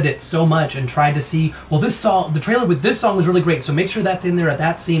prodded it so much and tried to see, well, the trailer with this song was really great, so make sure that's in there at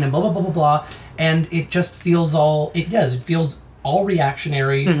that scene and blah blah blah blah blah, and it just feels all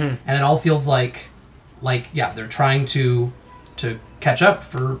reactionary, and it all feels like they're trying to catch up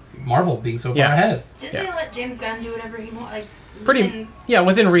for Marvel being so far ahead. Didn't they let James Gunn do whatever he wanted? Like,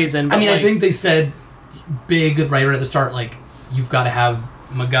 within reason. But I mean, like, I think they said big right at the start, like, you've got to have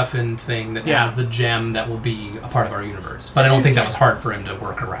MacGuffin thing that has the gem that will be a part of our universe. But I don't think that was hard for him to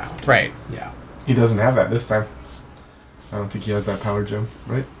work around. Right. Yeah. He doesn't have that this time. I don't think he has that power gem,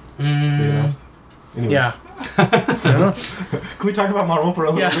 right? Anyways. Yeah. Can we talk about Marvel for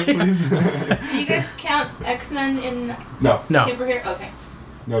a little bit, please? Do you guys count X-Men in No. superhero? Okay.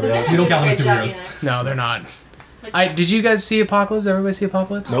 No, Because they they're We don't not count doing them a as great job superheroes. No, they're not. either. Did you guys see Apocalypse? Everybody see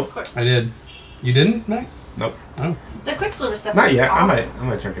Apocalypse? Nope. Of course. I did. You didn't? Nice. Nope. Oh. The Quicksilver stuff. Not was yet. Awesome. I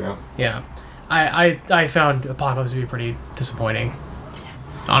might check it out. Yeah. I found Apocalypse to be pretty disappointing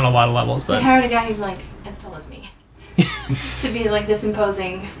on a lot of levels, They but hired a guy who's like as tall as me to be like this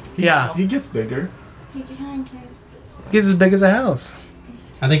imposing. yeah, He gets bigger. He kind of cares. he's as big as a house.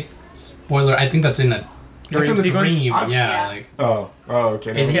 I think, spoiler, I think that's in the That's in the sequence? dream. I'm- Yeah. Yeah. Like, Oh,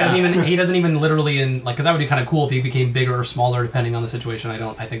 okay. he doesn't even literally like, because that would be kind of cool if he became bigger or smaller depending on the situation.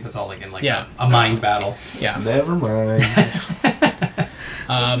 I think that's all like in like a mind battle. Yeah. Never mind.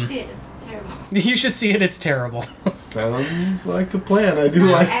 You should see it. It's terrible. You should see it. It's terrible. Sounds like a plan. I It's do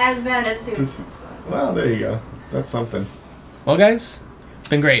not like. as bad as Super. Just, well, there you go. That's something. Well, guys, it's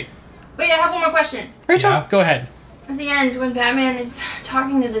been great. Wait, I have one more question. Rachel, Yeah. go ahead. At the end, when Batman is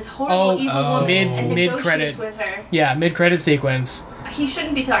talking to this horrible evil woman and mid-credit. negotiates with her, Yeah, mid-credit sequence. he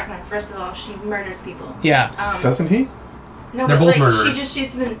shouldn't be talking to her. First of all, she murders people. Yeah. Doesn't he? No, They're but both like murderers. she just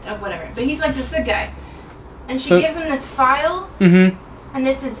shoots him in whatever. But he's like this good guy, and she So- gives him this file, Mm-hmm. and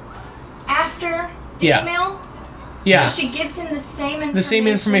this is after the Yeah. email. Yeah. She gives him the same information. The same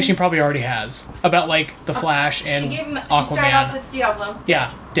information he probably already has about like the Flash She and gave him. She started off Aquaman. with Diablo.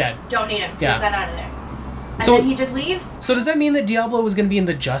 Yeah, dead. Don't need him. Take Yeah. that out of there. And So- then he just leaves. So does that mean that Diablo was going to be in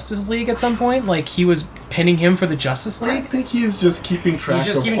the Justice League at some point? Like he was pinning him for the Justice I League? think he's just keeping track He's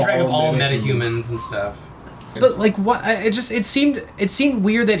just of keeping track of all metahumans. metahumans and stuff. But like what? It seemed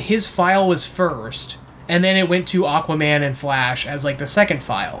weird that his file was first, and then it went to Aquaman and Flash as like the second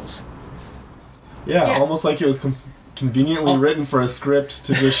files. Yeah, Yeah. almost like it was conveniently written for a script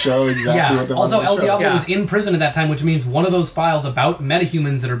to just show exactly Yeah. what they Also, wanted El to show. Diablo Yeah. was in prison at that time, which means one of those files about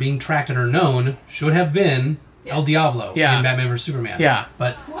metahumans that are being tracked and are known should have been El Diablo Yeah. in Batman vs Superman. Yeah.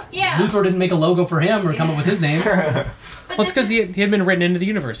 But What? Yeah. Luthor didn't make a logo for him or come up with his name. But Well, it's this because is- he had been written into the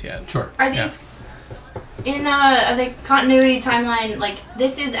universe yet. Sure. Are these in the continuity timeline? Like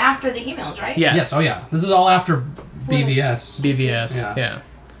this is after the emails, right? Yes. Yes. Oh yeah. This is all after What is- BVS. BVS. Yeah. Yeah.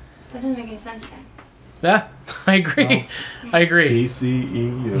 That doesn't make any sense then. Yeah. I agree. I agree.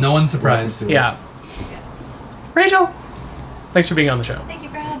 DCEU. No one's surprised. Yeah. Rachel, thanks for being on the show. Thank you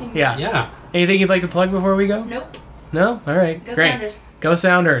for having me. Yeah. Yeah. Anything you'd like to plug before we go? Nope. No. All right. Go Great. Sounders. Go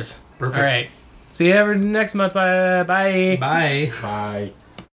Sounders. Perfect. All right. See you next month. Bye. Bye. Bye. Bye.